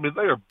beat. I mean,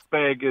 they are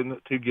begging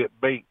to get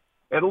beat.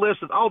 And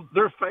listen, all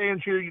their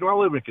fans here, you know, I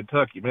live in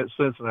Kentucky, man, it's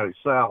Cincinnati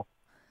South.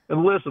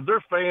 And listen,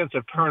 their fans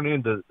have turned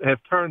into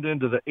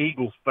the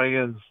Eagles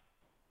fans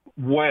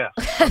west.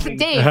 I mean,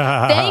 Dave,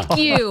 thank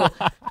you.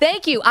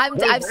 Thank you.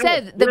 I've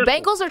said the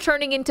Bengals are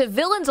turning into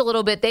villains a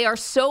little bit. They are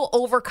so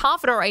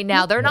overconfident right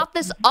now. They're not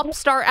this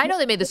upstart. I know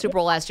they made the Super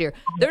Bowl last year.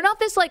 They're not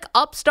this like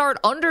upstart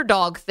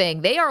underdog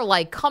thing. They are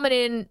like coming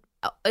in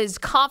as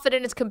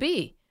confident as can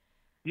be.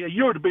 Yeah,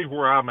 you ought to be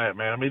where I'm at,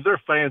 man. I mean, their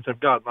fans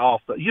have gotten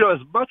off. You know, as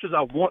much as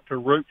I want to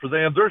root for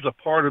them, there's a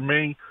part of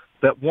me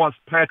that wants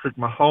Patrick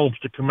Mahomes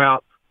to come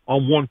out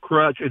on one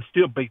crutch and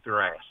still beat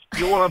their ass.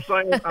 You know what I'm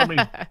saying? I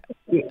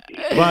mean,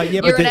 well,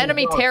 yeah, you're in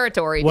enemy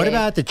territory. What Dave.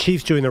 about the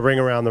Chiefs doing the ring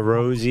around the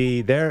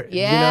rosy? They're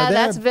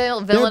that's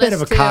villainous. They're a bit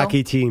of a too.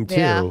 cocky team too.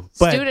 Yeah.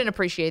 But, Stu didn't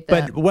appreciate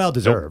that, but well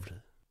deserved.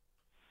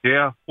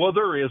 Yeah, well,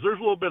 there is. There's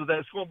a little bit of that.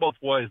 It's going both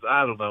ways.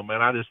 I don't know,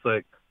 man. I just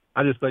think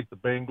the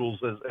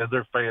Bengals and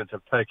their fans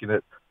have taken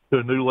it to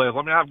a new level.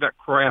 I mean, I've got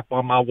crap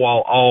on my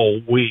wall all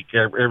week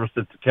ever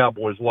since the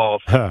Cowboys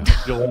lost last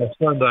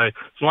Sunday.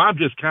 So I'm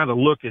just kind of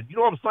looking. You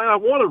know what I'm saying? I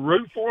want to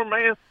root for them,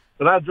 man,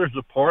 but there's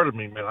a part of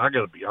me, man. I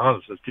got to be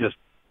honest.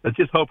 It's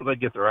just hoping they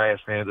get their ass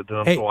handed to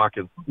them so I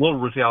can a little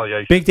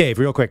retaliation. Big Dave,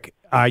 real quick.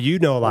 You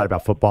know a lot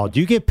about football. Do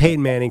you give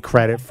Peyton Manning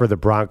credit for the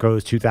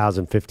Broncos'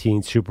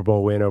 2015 Super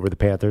Bowl win over the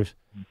Panthers?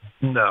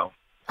 No.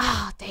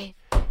 Oh, Dave.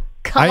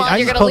 Come on,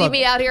 you're going to leave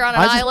me out here on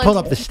an I island? just pulled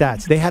up the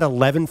stats. They had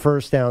 11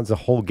 first downs the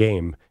whole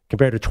game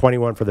compared to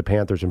 21 for the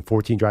Panthers and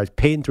 14 drives.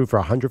 Peyton threw for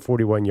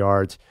 141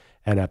 yards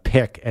and a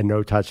pick and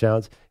no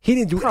touchdowns. He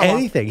didn't do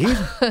anything. He was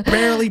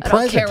barely present.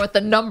 I don't care what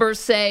the numbers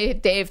say.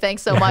 Dave,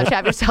 thanks so much.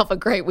 Have yourself a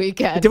great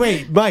weekend.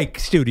 Wait, Mike,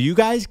 Stu, do you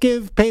guys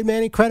give Peyton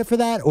Manning credit for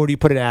that, or do you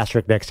put an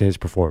asterisk next to his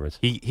performance?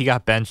 He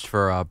got benched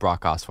for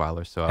Brock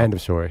Osweiler. So end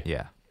of story.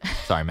 Yeah.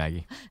 Sorry,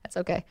 Maggie. That's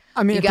okay.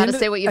 I mean, you got to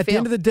say what you feel. At the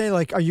end of the day,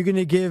 like, are you going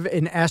to give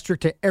an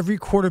asterisk to every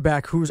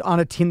quarterback who's on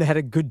a team that had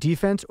a good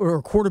defense, or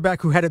a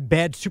quarterback who had a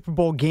bad Super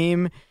Bowl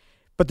game,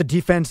 but the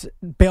defense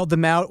bailed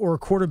them out, or a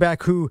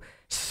quarterback who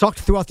sucked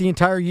throughout the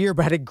entire year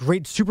but had a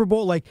great Super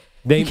Bowl? Like,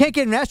 you can't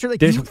get an asterisk. Like,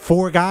 there's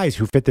 4 guys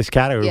who fit this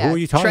category. Yeah. Who are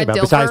you talking Trent about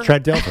Dilfer. besides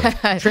Trent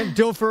Dilfer? Trent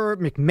Dilfer,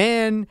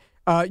 McMahon.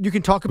 You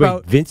can talk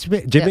about Jim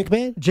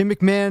McMahon. Jim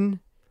McMahon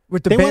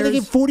with the They Bears. won the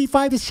game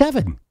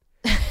 45-7.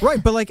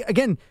 Right, but like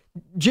again,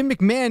 Jim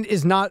McMahon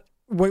is not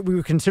what we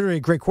would consider a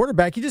great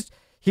quarterback.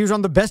 He was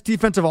on the best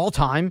defense of all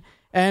time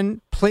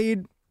and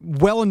played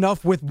well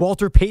enough with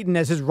Walter Payton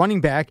as his running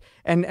back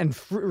and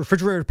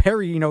Refrigerator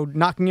Perry,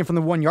 knocking in from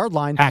the 1 yard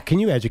line. Can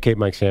you educate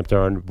Mike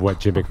Sampter on what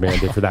Jim McMahon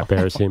did for that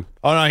Bears team?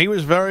 Oh no,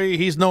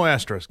 he's no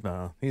asterisk.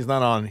 No, he's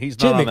not on. Jim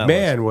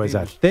McMahon was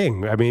a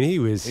thing. I mean, he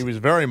was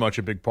very much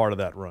a big part of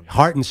that run,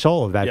 heart and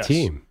soul of that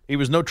team. He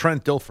was no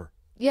Trent Dilfer.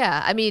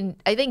 Yeah, I mean,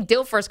 I think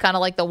Dilfer's kind of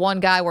like the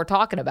one guy we're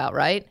talking about,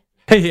 right?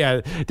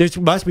 Yeah, there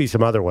must be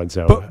some other ones,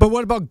 though. But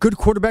what about good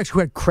quarterbacks who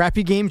had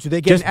crappy games? Do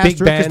they get Just an Big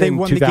asterisk Ben because they in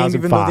won the game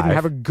even though they 2005. didn't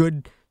have a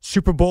good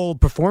Super Bowl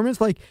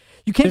performance? Like,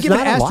 you can't There's give an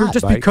not a asterisk lot,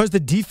 just Mike. because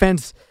the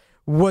defense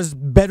was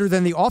better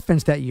than the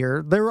offense that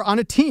year. They were on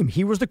a team.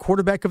 He was the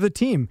quarterback of the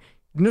team.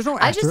 There's no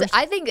asterisk.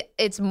 I think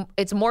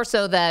it's more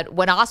so that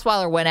when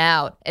Osweiler went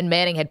out and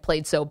Manning had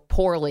played so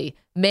poorly,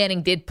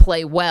 Manning did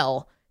play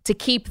well to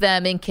keep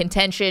them in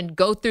contention,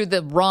 go through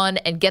the run,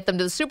 and get them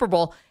to the Super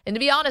Bowl. And to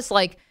be honest,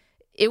 like,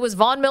 it was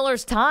Von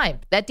Miller's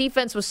time. That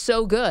defense was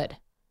so good.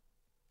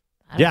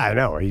 I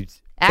know.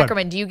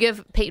 Ackerman, do you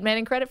give Peyton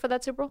Manning credit for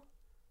that Super Bowl?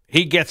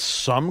 He gets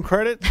some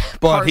credit,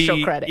 but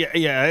Partial credit.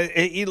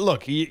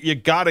 Look, you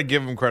got to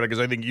give him credit because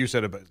I think you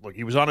said it. But look,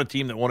 he was on a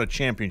team that won a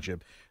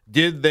championship.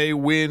 Did they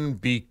win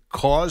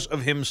because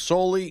of him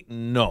solely?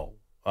 No.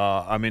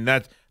 I mean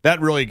that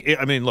really.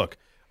 I mean, look.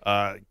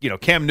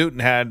 Cam Newton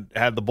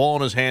had the ball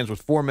in his hands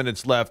with 4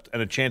 minutes left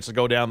and a chance to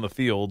go down the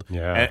field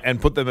and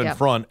put them in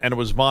front, and it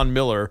was Von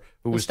Miller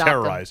who was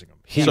terrorizing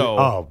him.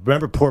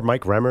 Remember poor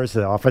Mike Remmers,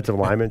 the offensive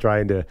lineman,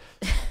 trying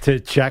to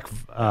check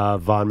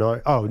Von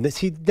Miller? Oh,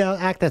 that's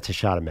a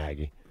shot at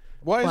Maggie.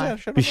 Why is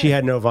that? Because she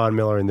had no Von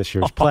Miller in this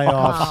year's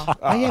playoffs.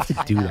 Why do you have to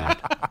do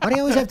that? Why do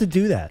you always have to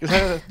do that?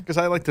 Because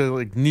I like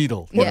to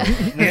needle. Yeah.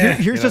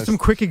 Here's just some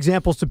quick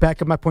examples to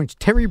back up my points.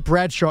 Terry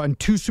Bradshaw in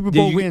 2 Super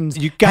Bowl wins.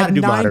 You got to had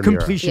do 9 modern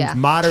completions. era. Yeah.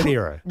 Modern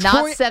era.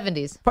 Not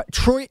 70s. But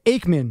Troy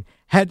Aikman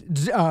had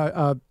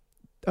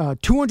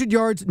 200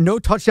 yards, no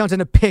touchdowns,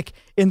 and a pick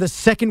in the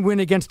second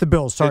win against the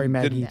Bills. Sorry,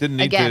 Maggie. Didn't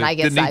need Again, to, I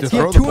guess didn't need to that's He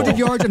throw had the 200 ball.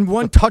 yards and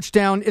 1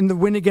 touchdown in the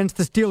win against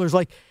the Steelers.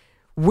 Like,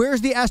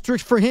 where's the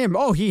asterisk for him?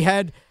 Oh, he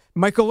had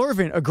Michael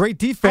Irvin, a great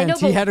defense.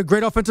 He had a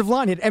great offensive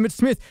line. He had Emmitt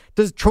Smith.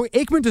 Does Troy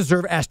Aikman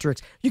deserve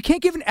asterisks? You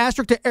can't give an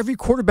asterisk to every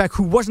quarterback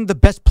who wasn't the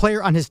best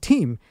player on his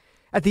team.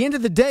 At the end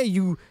of the day,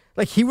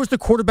 he was the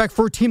quarterback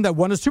for a team that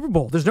won a Super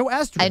Bowl. There's no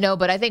asterisk. I know,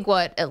 but I think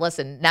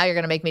listen, now you're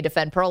going to make me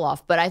defend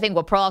Perloff, but I think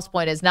what Perloff's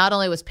point is, not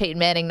only was Peyton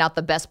Manning not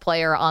the best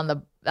player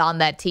on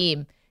that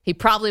team, he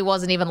probably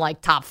wasn't even like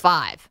top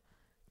 5.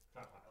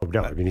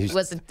 No, I mean he's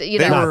wasn't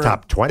not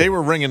top 20. They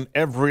were ringing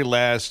every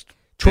last.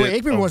 Troy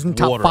bit Aikman of wasn't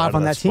top water 5 out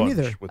on of that team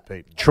sponge either. With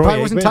Peyton. Troy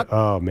Probably wasn't Aikman? top-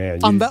 Oh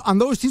man, On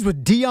those teams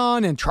with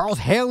Dion and Charles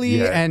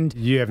Haley and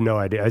you have no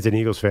idea. As an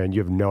Eagles fan,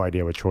 you have no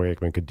idea what Troy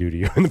Aikman could do to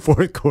you in the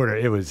fourth quarter.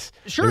 He was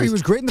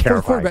great in the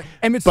fourth quarter. But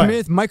Emmitt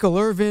Smith, Michael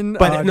Irvin,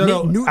 but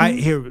Nate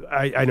Newton.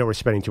 I know we're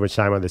spending too much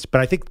time on this, but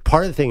I think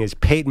part of the thing is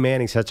Peyton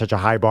Manning set such a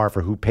high bar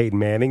for who Peyton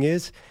Manning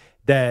is.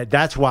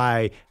 That's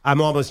why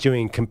I'm almost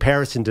doing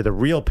comparison to the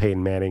real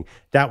Peyton Manning.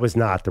 That was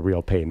not the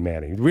real Peyton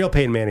Manning. The real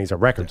Peyton Manning is a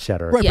record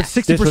setter. Right, but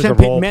 60%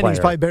 Peyton Manning is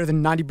probably better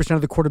than 90%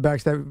 of the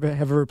quarterbacks that have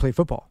ever played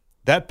football.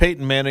 That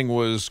Peyton Manning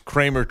was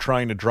Kramer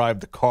trying to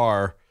drive the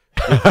car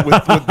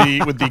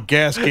with the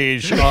gas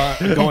gauge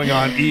going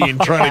on E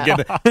and trying to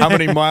get how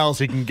many miles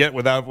he can get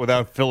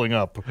without filling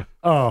up.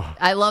 Oh,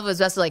 I love his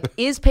best. Like,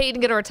 is Peyton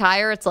going to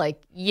retire? It's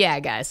like, yeah,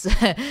 guys.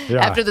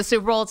 After the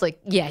Super Bowl, it's like,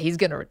 yeah, he's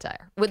going to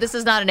retire. Well, this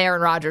is not an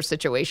Aaron Rodgers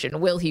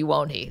situation. Will he,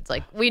 won't he? It's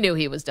like, we knew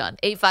he was done.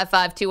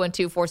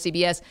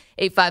 855-212-4CBS,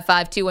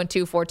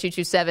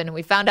 855-212-4227. And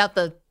we found out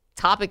the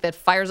topic that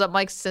fires up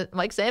Mike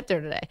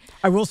Sampter today.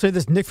 I will say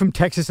this. Nick from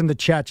Texas in the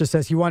chat just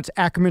says he wants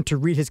Ackerman to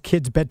read his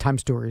kids' bedtime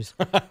stories.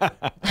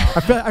 I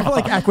feel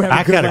like Ack would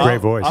have had a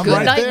great voice. I'm Good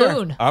right night, there.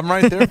 Moon. I'm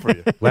right there for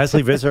you.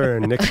 Leslie Visser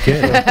and Nick's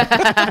kid.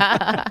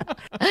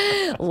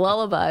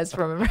 Lullabies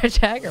from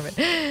Rich Ackerman.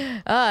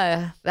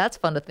 That's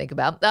fun to think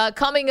about.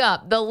 Coming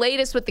up, the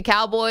latest with the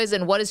Cowboys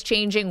and what is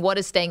changing, what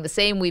is staying the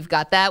same. We've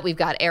got that. We've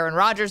got Aaron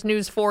Rodgers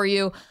news for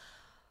you.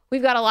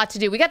 We've got a lot to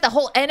do. We got the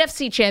whole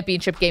NFC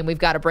Championship game we've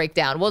got to break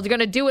down. We're going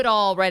to do it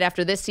all right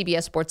after this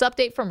CBS Sports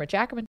Update from Rich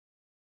Ackerman.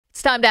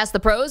 It's time to Ask the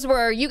Pros,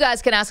 where you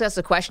guys can ask us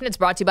a question. It's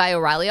brought to you by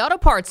O'Reilly Auto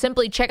Parts.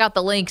 Simply check out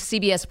the link,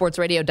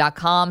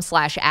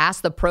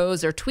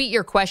 cbssportsradio.com/askthepros, or tweet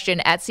your question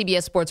at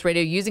CBS Sports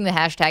Radio using the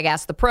hashtag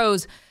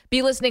AskThePros.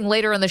 Be listening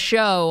later in the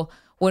show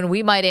when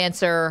we might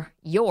answer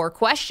your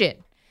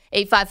question.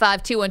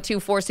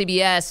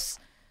 855-212-4CBS.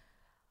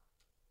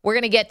 We're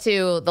going to get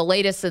to the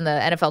latest in the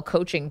NFL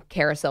coaching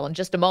carousel in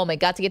just a moment.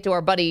 Got to get to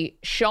our buddy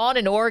Sean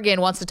in Oregon,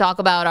 wants to talk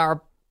about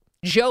our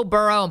Joe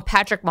Burrow and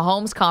Patrick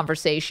Mahomes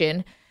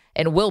conversation.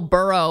 And will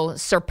Burrow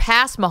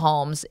surpass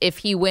Mahomes if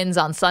he wins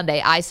on Sunday?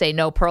 I say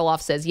no.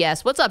 Perloff says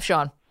yes. What's up,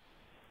 Sean?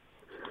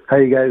 How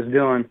you guys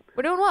doing?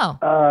 We're doing well.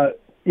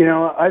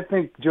 I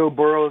think Joe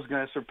Burrow is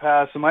going to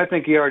surpass him. I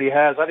think he already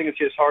has. I think it's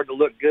just hard to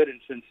look good in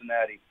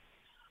Cincinnati.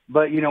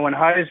 But, when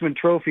Heisman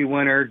Trophy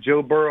winner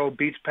Joe Burrow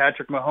beats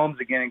Patrick Mahomes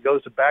again and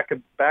goes to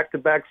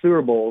back-to-back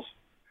Super Bowls,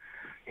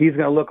 he's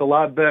going to look a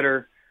lot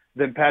better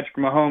than Patrick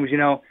Mahomes.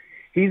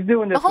 He's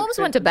doing this. Mahomes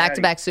went to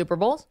back-to-back Super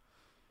Bowls.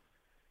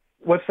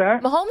 What's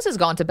that? Mahomes has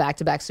gone to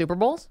back-to-back Super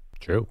Bowls.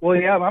 True. Well,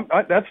 yeah,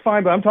 that's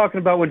fine, but I'm talking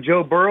about what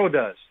Joe Burrow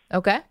does.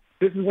 Okay.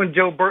 This is when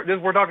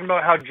we're talking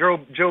about how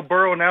Joe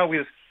Burrow now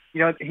he's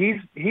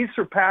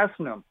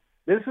surpassing them.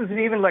 This isn't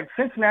even like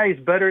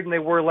Cincinnati's better than they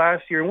were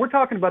last year, and we're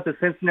talking about the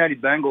Cincinnati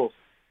Bengals.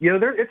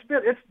 This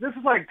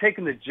is like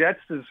taking the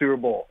Jets to the Super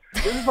Bowl.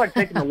 This is like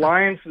taking the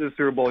Lions to the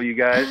Super Bowl, you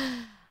guys.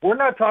 We're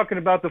not talking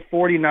about the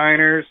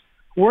 49ers.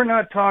 We're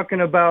not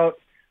talking about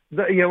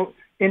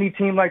any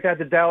team like that,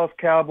 the Dallas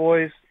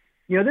Cowboys.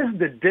 This is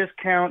the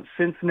discount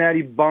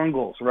Cincinnati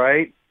Bengals,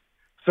 right?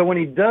 So when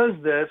he does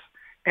this,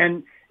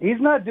 and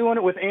he's not doing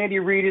it with Andy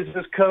Reid as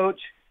his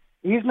coach,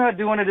 he's not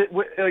doing it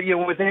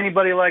with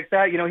anybody like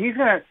that. He's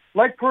gonna,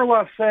 like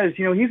Perloff says,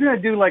 he's gonna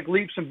do like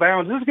leaps and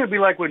bounds. This is gonna be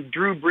like when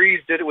Drew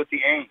Brees did it with the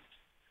Aints.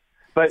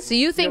 But so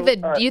you think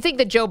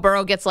that Joe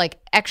Burrow gets like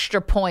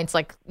extra points,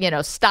 like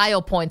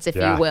style points, if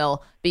you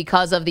will,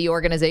 because of the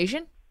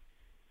organization?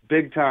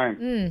 Big time.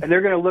 And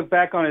they're going to look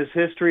back on his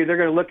history. They're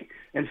going to look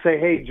and say,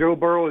 hey, Joe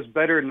Burrow is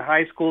better in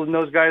high school than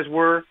those guys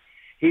were.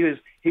 He was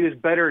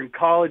better in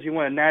college. He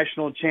won a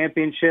national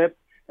championship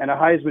and a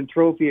Heisman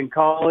Trophy in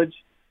college.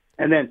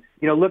 And then,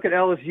 look at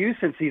LSU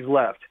since he's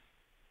left.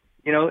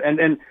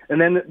 And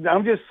then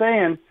I'm just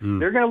saying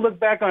they're going to look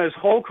back on his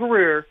whole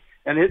career,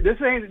 and this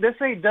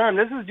ain't done.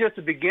 This is just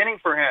the beginning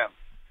for him.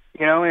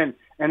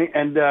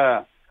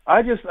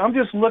 I'm just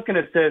looking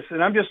at this,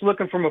 and I'm just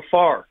looking from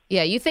afar.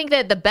 Yeah, you think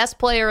that the best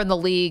player in the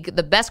league,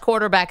 the best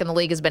quarterback in the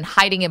league, has been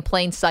hiding in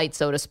plain sight,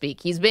 so to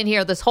speak. He's been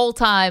here this whole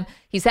time.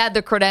 He's had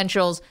the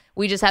credentials.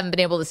 We just haven't been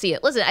able to see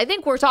it. Listen, I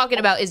think we're talking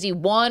about, is he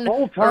 1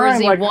 or is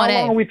he 1A? How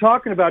long are we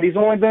talking about? He's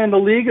only been in the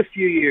league a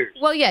few years.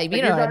 Well, yeah,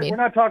 you know what I mean. We're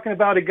not talking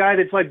about a guy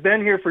that's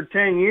been here for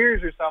 10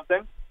 years or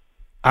something.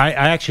 I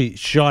actually,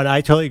 Sean, I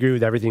totally agree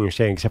with everything you're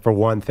saying, except for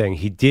one thing.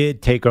 He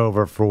did take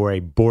over for a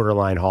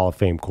borderline Hall of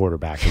Fame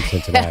quarterback in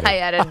Cincinnati.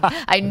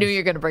 I knew you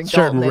were going to bring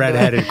certain Dalton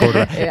redheaded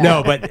quarterback. Yeah.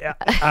 No, but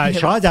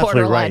Sean's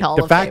absolutely right. Hall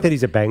the of fact Fame. that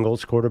he's a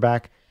Bengals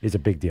quarterback is a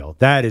big deal.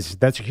 That's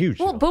a huge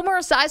deal. Well, Boomer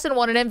Esiason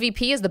won an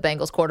MVP as the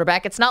Bengals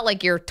quarterback. It's not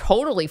like you're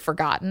totally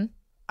forgotten.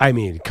 I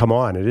mean, come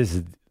on.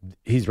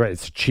 He's right.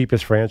 It's the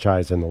cheapest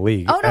franchise in the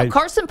league. Oh, no.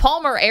 Carson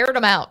Palmer aired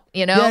him out.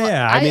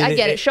 Yeah. I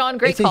get it. Sean,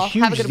 great call.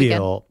 Have a good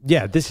deal. weekend.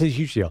 Yeah, this is a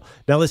huge deal.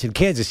 Now, listen,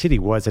 Kansas City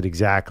wasn't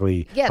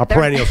exactly a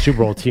perennial Super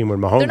Bowl team when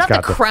Mahomes got there. They're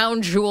not the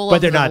crown jewel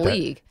of the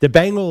league. The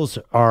Bengals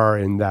are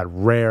in that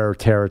rare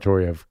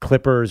territory of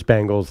Clippers,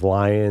 Bengals,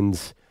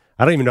 Lions.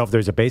 I don't even know if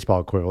there's a baseball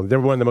equivalent.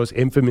 They're one of the most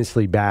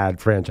infamously bad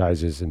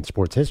franchises in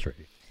sports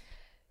history.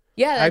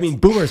 Yeah, I mean,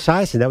 Boomer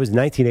Esiason, that was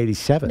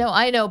 1987. No,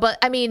 I know, but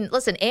I mean,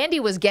 listen,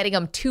 Andy was getting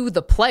them to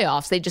the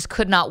playoffs. They just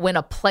could not win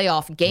a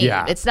playoff game.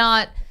 Yeah. It's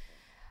not.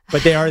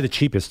 But they are the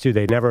cheapest too.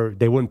 They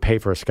wouldn't pay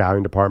for a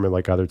scouting department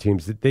like other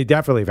teams. They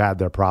definitely have had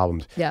their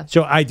problems. Yeah.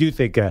 So I do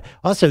think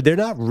also they're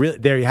not really.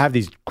 There you have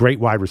these great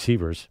wide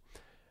receivers.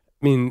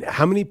 I mean,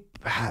 how many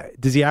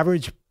does the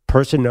average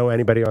person know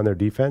anybody on their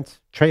defense?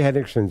 Trey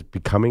Hendrickson's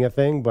becoming a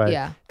thing,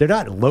 but they're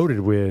not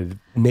loaded with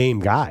name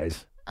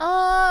guys.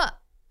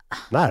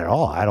 Not at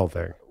all. I don't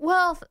think.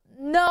 Well,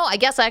 no. I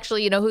guess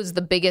actually, you know who's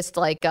the biggest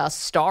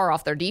star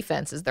off their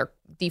defense is their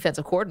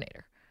defensive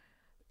coordinator.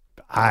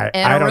 I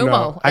don't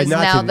know. Is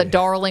now the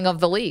darling of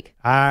the league.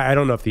 I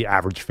don't know if the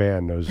average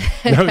fan knows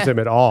him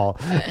at all.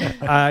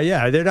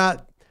 Yeah, they're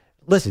not.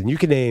 Listen, you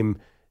can name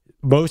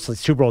most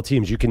Super Bowl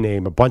teams. You can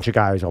name a bunch of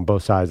guys on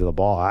both sides of the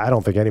ball. I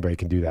don't think anybody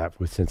can do that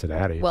with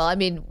Cincinnati. Well, I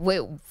mean,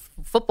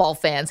 football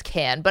fans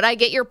can, but I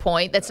get your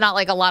point. That's not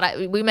like a lot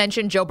of. We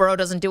mentioned Joe Burrow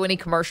doesn't do any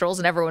commercials,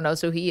 and everyone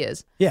knows who he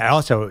is. Yeah.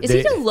 Also, is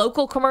he doing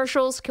local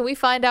commercials? Can we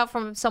find out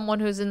from someone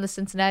who's in the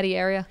Cincinnati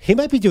area? He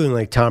might be doing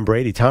like Tom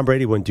Brady. Tom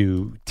Brady wouldn't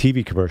do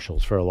TV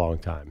commercials for a long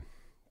time.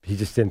 He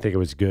just didn't think it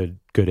was good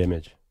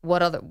image.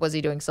 What other was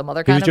he doing? Some other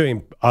He kind was of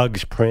doing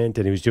Uggs print,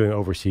 and he was doing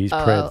overseas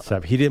print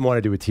stuff. He didn't want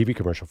to do a TV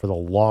commercial for the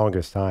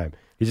longest time.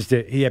 He just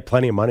did. He had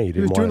plenty of money. He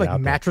was doing like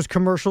out mattress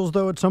commercials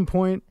though at some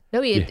point.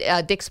 No, he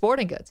had Dick's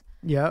Sporting Goods.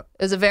 Yeah.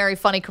 It was a very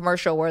funny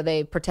commercial where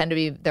they pretend to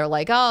be, they're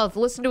like, oh,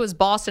 listen to his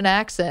Boston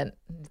accent.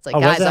 It's like,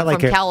 guys, I'm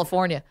from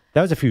California.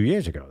 That was a few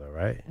years ago, though,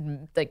 right?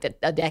 Like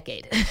a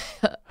decade.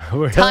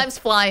 Time's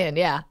flying,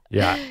 yeah.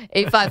 Yeah.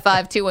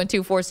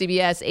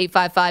 855-212-4CBS,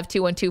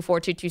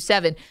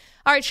 855-212-4227.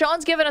 All right,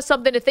 Sean's giving us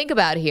something to think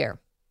about here.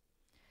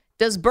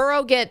 Does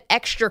Burrow get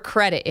extra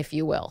credit, if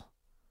you will,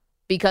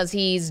 because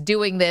he's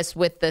doing this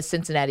with the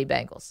Cincinnati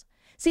Bengals?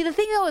 See, the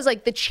thing, though, is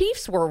like the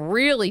Chiefs were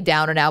really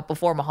down and out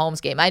before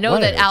Mahomes' game. I know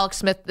that Alex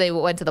Smith, they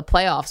went to the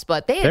playoffs,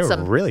 but they had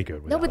some really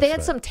good. No, but they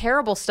had some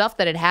terrible stuff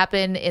that had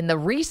happened in the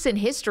recent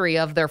history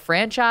of their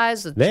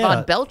franchise.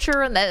 Von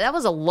Belcher, and that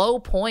was a low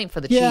point for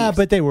the Chiefs. Yeah,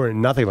 but they were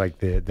nothing like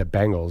the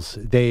Bengals.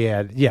 They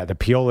had, the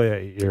Piola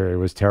era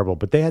was terrible,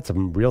 but they had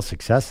some real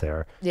success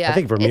there. Yeah, I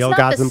think Vermeil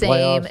got them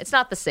playoffs. It's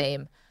not the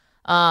same.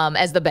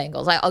 As the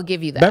Bengals. I'll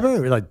give you that.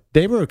 Remember,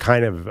 they were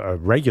kind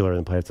of regular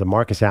in the playoffs. The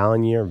Marcus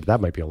Allen year,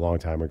 that might be a long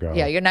time ago.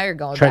 Yeah, you're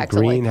going Trent back Green to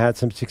Trent Green had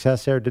some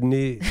success there, didn't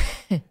he?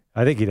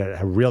 I think he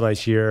had a real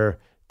nice year.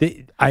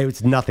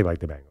 It's nothing like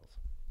the Bengals.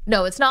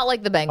 No, it's not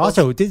like the Bengals.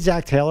 Also, did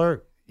Zach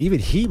Taylor, even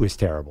he was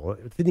terrible.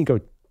 Didn't he go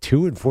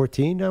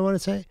 2-14, I want to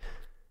say?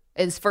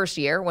 His first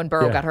year when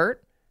Burrow got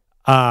hurt?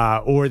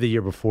 Or the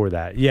year before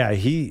that. Yeah,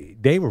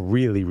 they were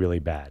really, really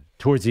bad.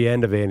 Towards the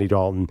end of Andy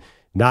Dalton,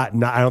 Not.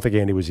 I don't think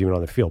Andy was even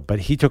on the field,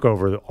 but he took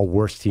over a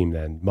worse team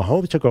then.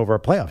 Mahomes took over a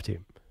playoff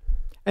team.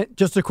 And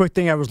just a quick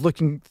thing, I was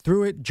looking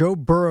through it. Joe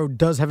Burrow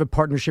does have a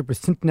partnership with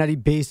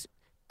Cincinnati-based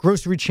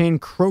grocery chain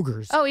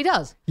Kroger's. Oh, he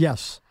does?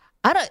 Yes.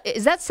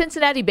 Is that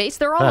Cincinnati-based?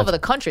 They're all over the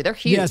country. They're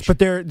huge. Yes, but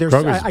they're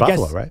Kroger's I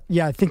Buffalo, guess, right?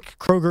 Yeah, I think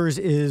Kroger's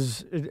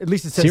is, at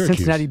least it says Syracuse.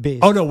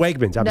 Cincinnati-based. Oh, no,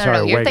 Wegmans. I'm sorry.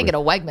 No, you're Wegmans. thinking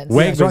of Wegmans.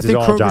 Wegmans so I think is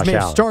all Kroger's Josh may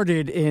have Allen.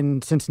 started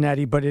in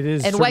Cincinnati, but it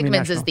is And certainly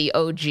Wegmans national. is the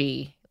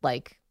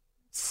OG,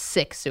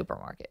 sick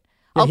supermarket.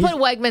 I'll put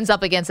Wegmans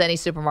up against any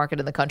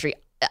supermarket in the country,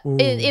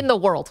 in the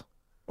world.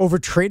 Over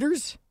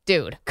Traders?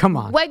 Dude. Come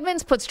on.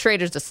 Wegmans puts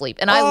Traders to sleep,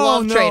 and I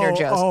love Trader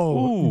Joe's.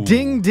 Oh,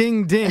 ding,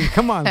 ding, ding.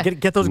 Come on,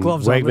 get those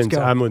gloves on. Let's Wegmans,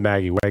 go. I'm with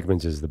Maggie.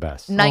 Wegmans is the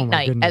best.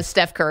 Night, as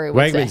Steph Curry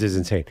would Wegmans say. is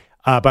insane.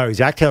 By the way,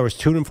 Zach Taylor was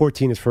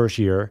 2-14 his first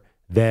year.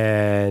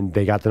 Then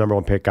they got the number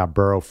one pick, got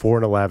Burrow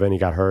 4-11. He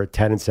got hurt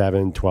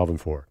 10-7,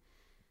 12-4.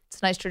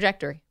 It's a nice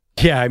trajectory.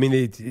 Yeah, I mean,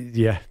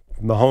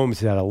 Mahomes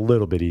had a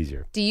little bit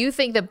easier. Do you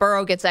think that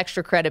Burrow gets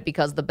extra credit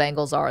because the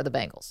Bengals are the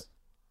Bengals?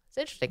 It's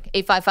interesting.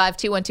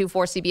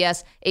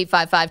 855-212-4CBS,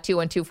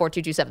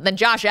 855-212-4227. Then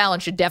Josh Allen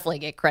should definitely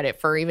get credit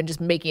for even just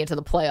making it to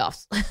the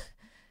playoffs.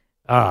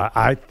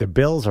 The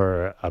Bills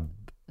are a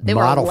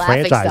model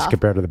franchise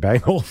compared to the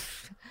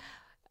Bengals.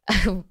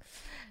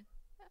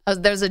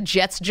 There's a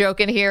Jets joke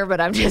in here, but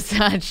I'm just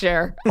not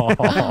sure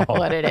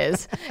what it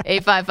is.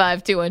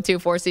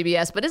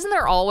 855-212-4CBS. But isn't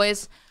there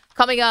always,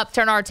 coming up,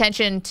 turn our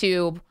attention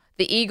to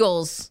the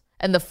Eagles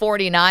and the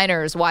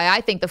 49ers, why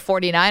I think the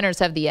 49ers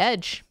have the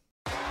edge.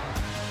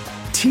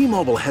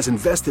 T-Mobile has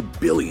invested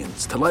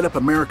billions to light up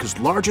America's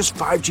largest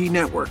 5G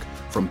network,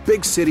 from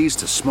big cities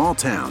to small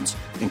towns,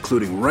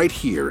 including right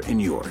here in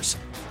yours.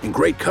 And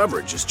great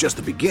coverage is just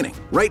the beginning.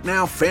 Right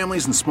now,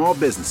 families and small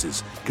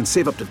businesses can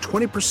save up to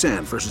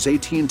 20% versus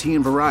AT&T and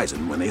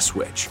Verizon when they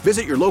switch.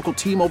 Visit your local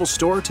T-Mobile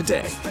store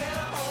today.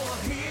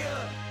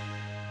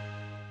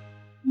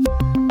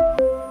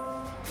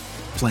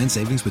 Plan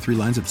savings with 3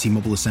 lines of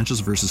T-Mobile Essentials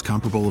versus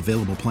comparable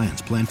available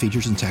plans. Plan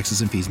features and taxes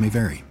and fees may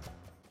vary.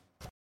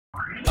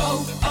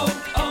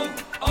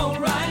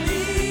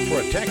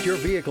 Protect your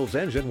vehicle's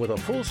engine with a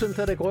full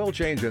synthetic oil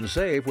change and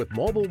save with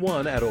Mobil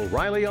 1 at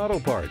O'Reilly Auto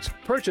Parts.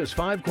 Purchase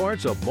 5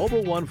 quarts of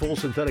Mobil 1 full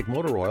synthetic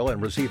motor oil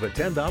and receive a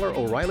 $10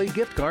 O'Reilly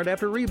gift card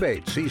after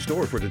rebate. See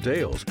store for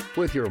details.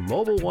 With your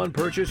Mobil 1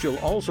 purchase, you'll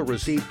also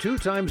receive 2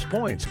 times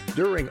points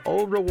during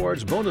O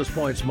Rewards Bonus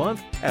Points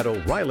Month at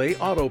O'Reilly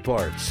Auto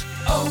Parts.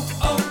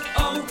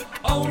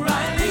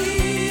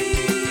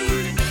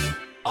 O'Reilly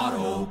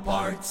Auto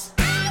Parts.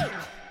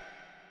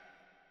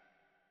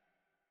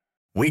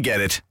 We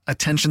get it.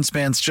 Attention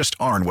spans just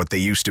aren't what they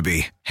used to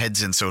be.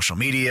 Heads in social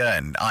media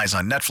and eyes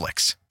on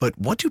Netflix. But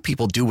what do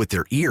people do with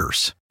their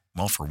ears?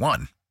 Well, for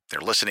one, they're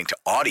listening to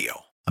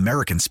audio.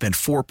 Americans spend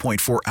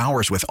 4.4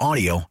 hours with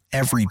audio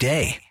every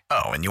day.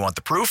 Oh, and you want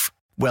the proof?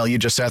 Well, you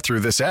just sat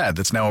through this ad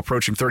that's now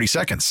approaching 30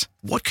 seconds.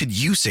 What could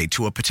you say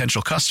to a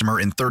potential customer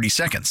in 30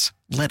 seconds?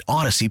 Let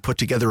Odyssey put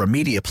together a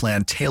media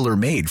plan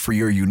tailor-made for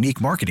your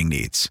unique marketing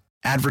needs.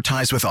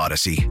 Advertise with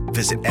Odyssey.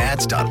 Visit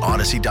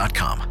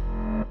ads.odyssey.com.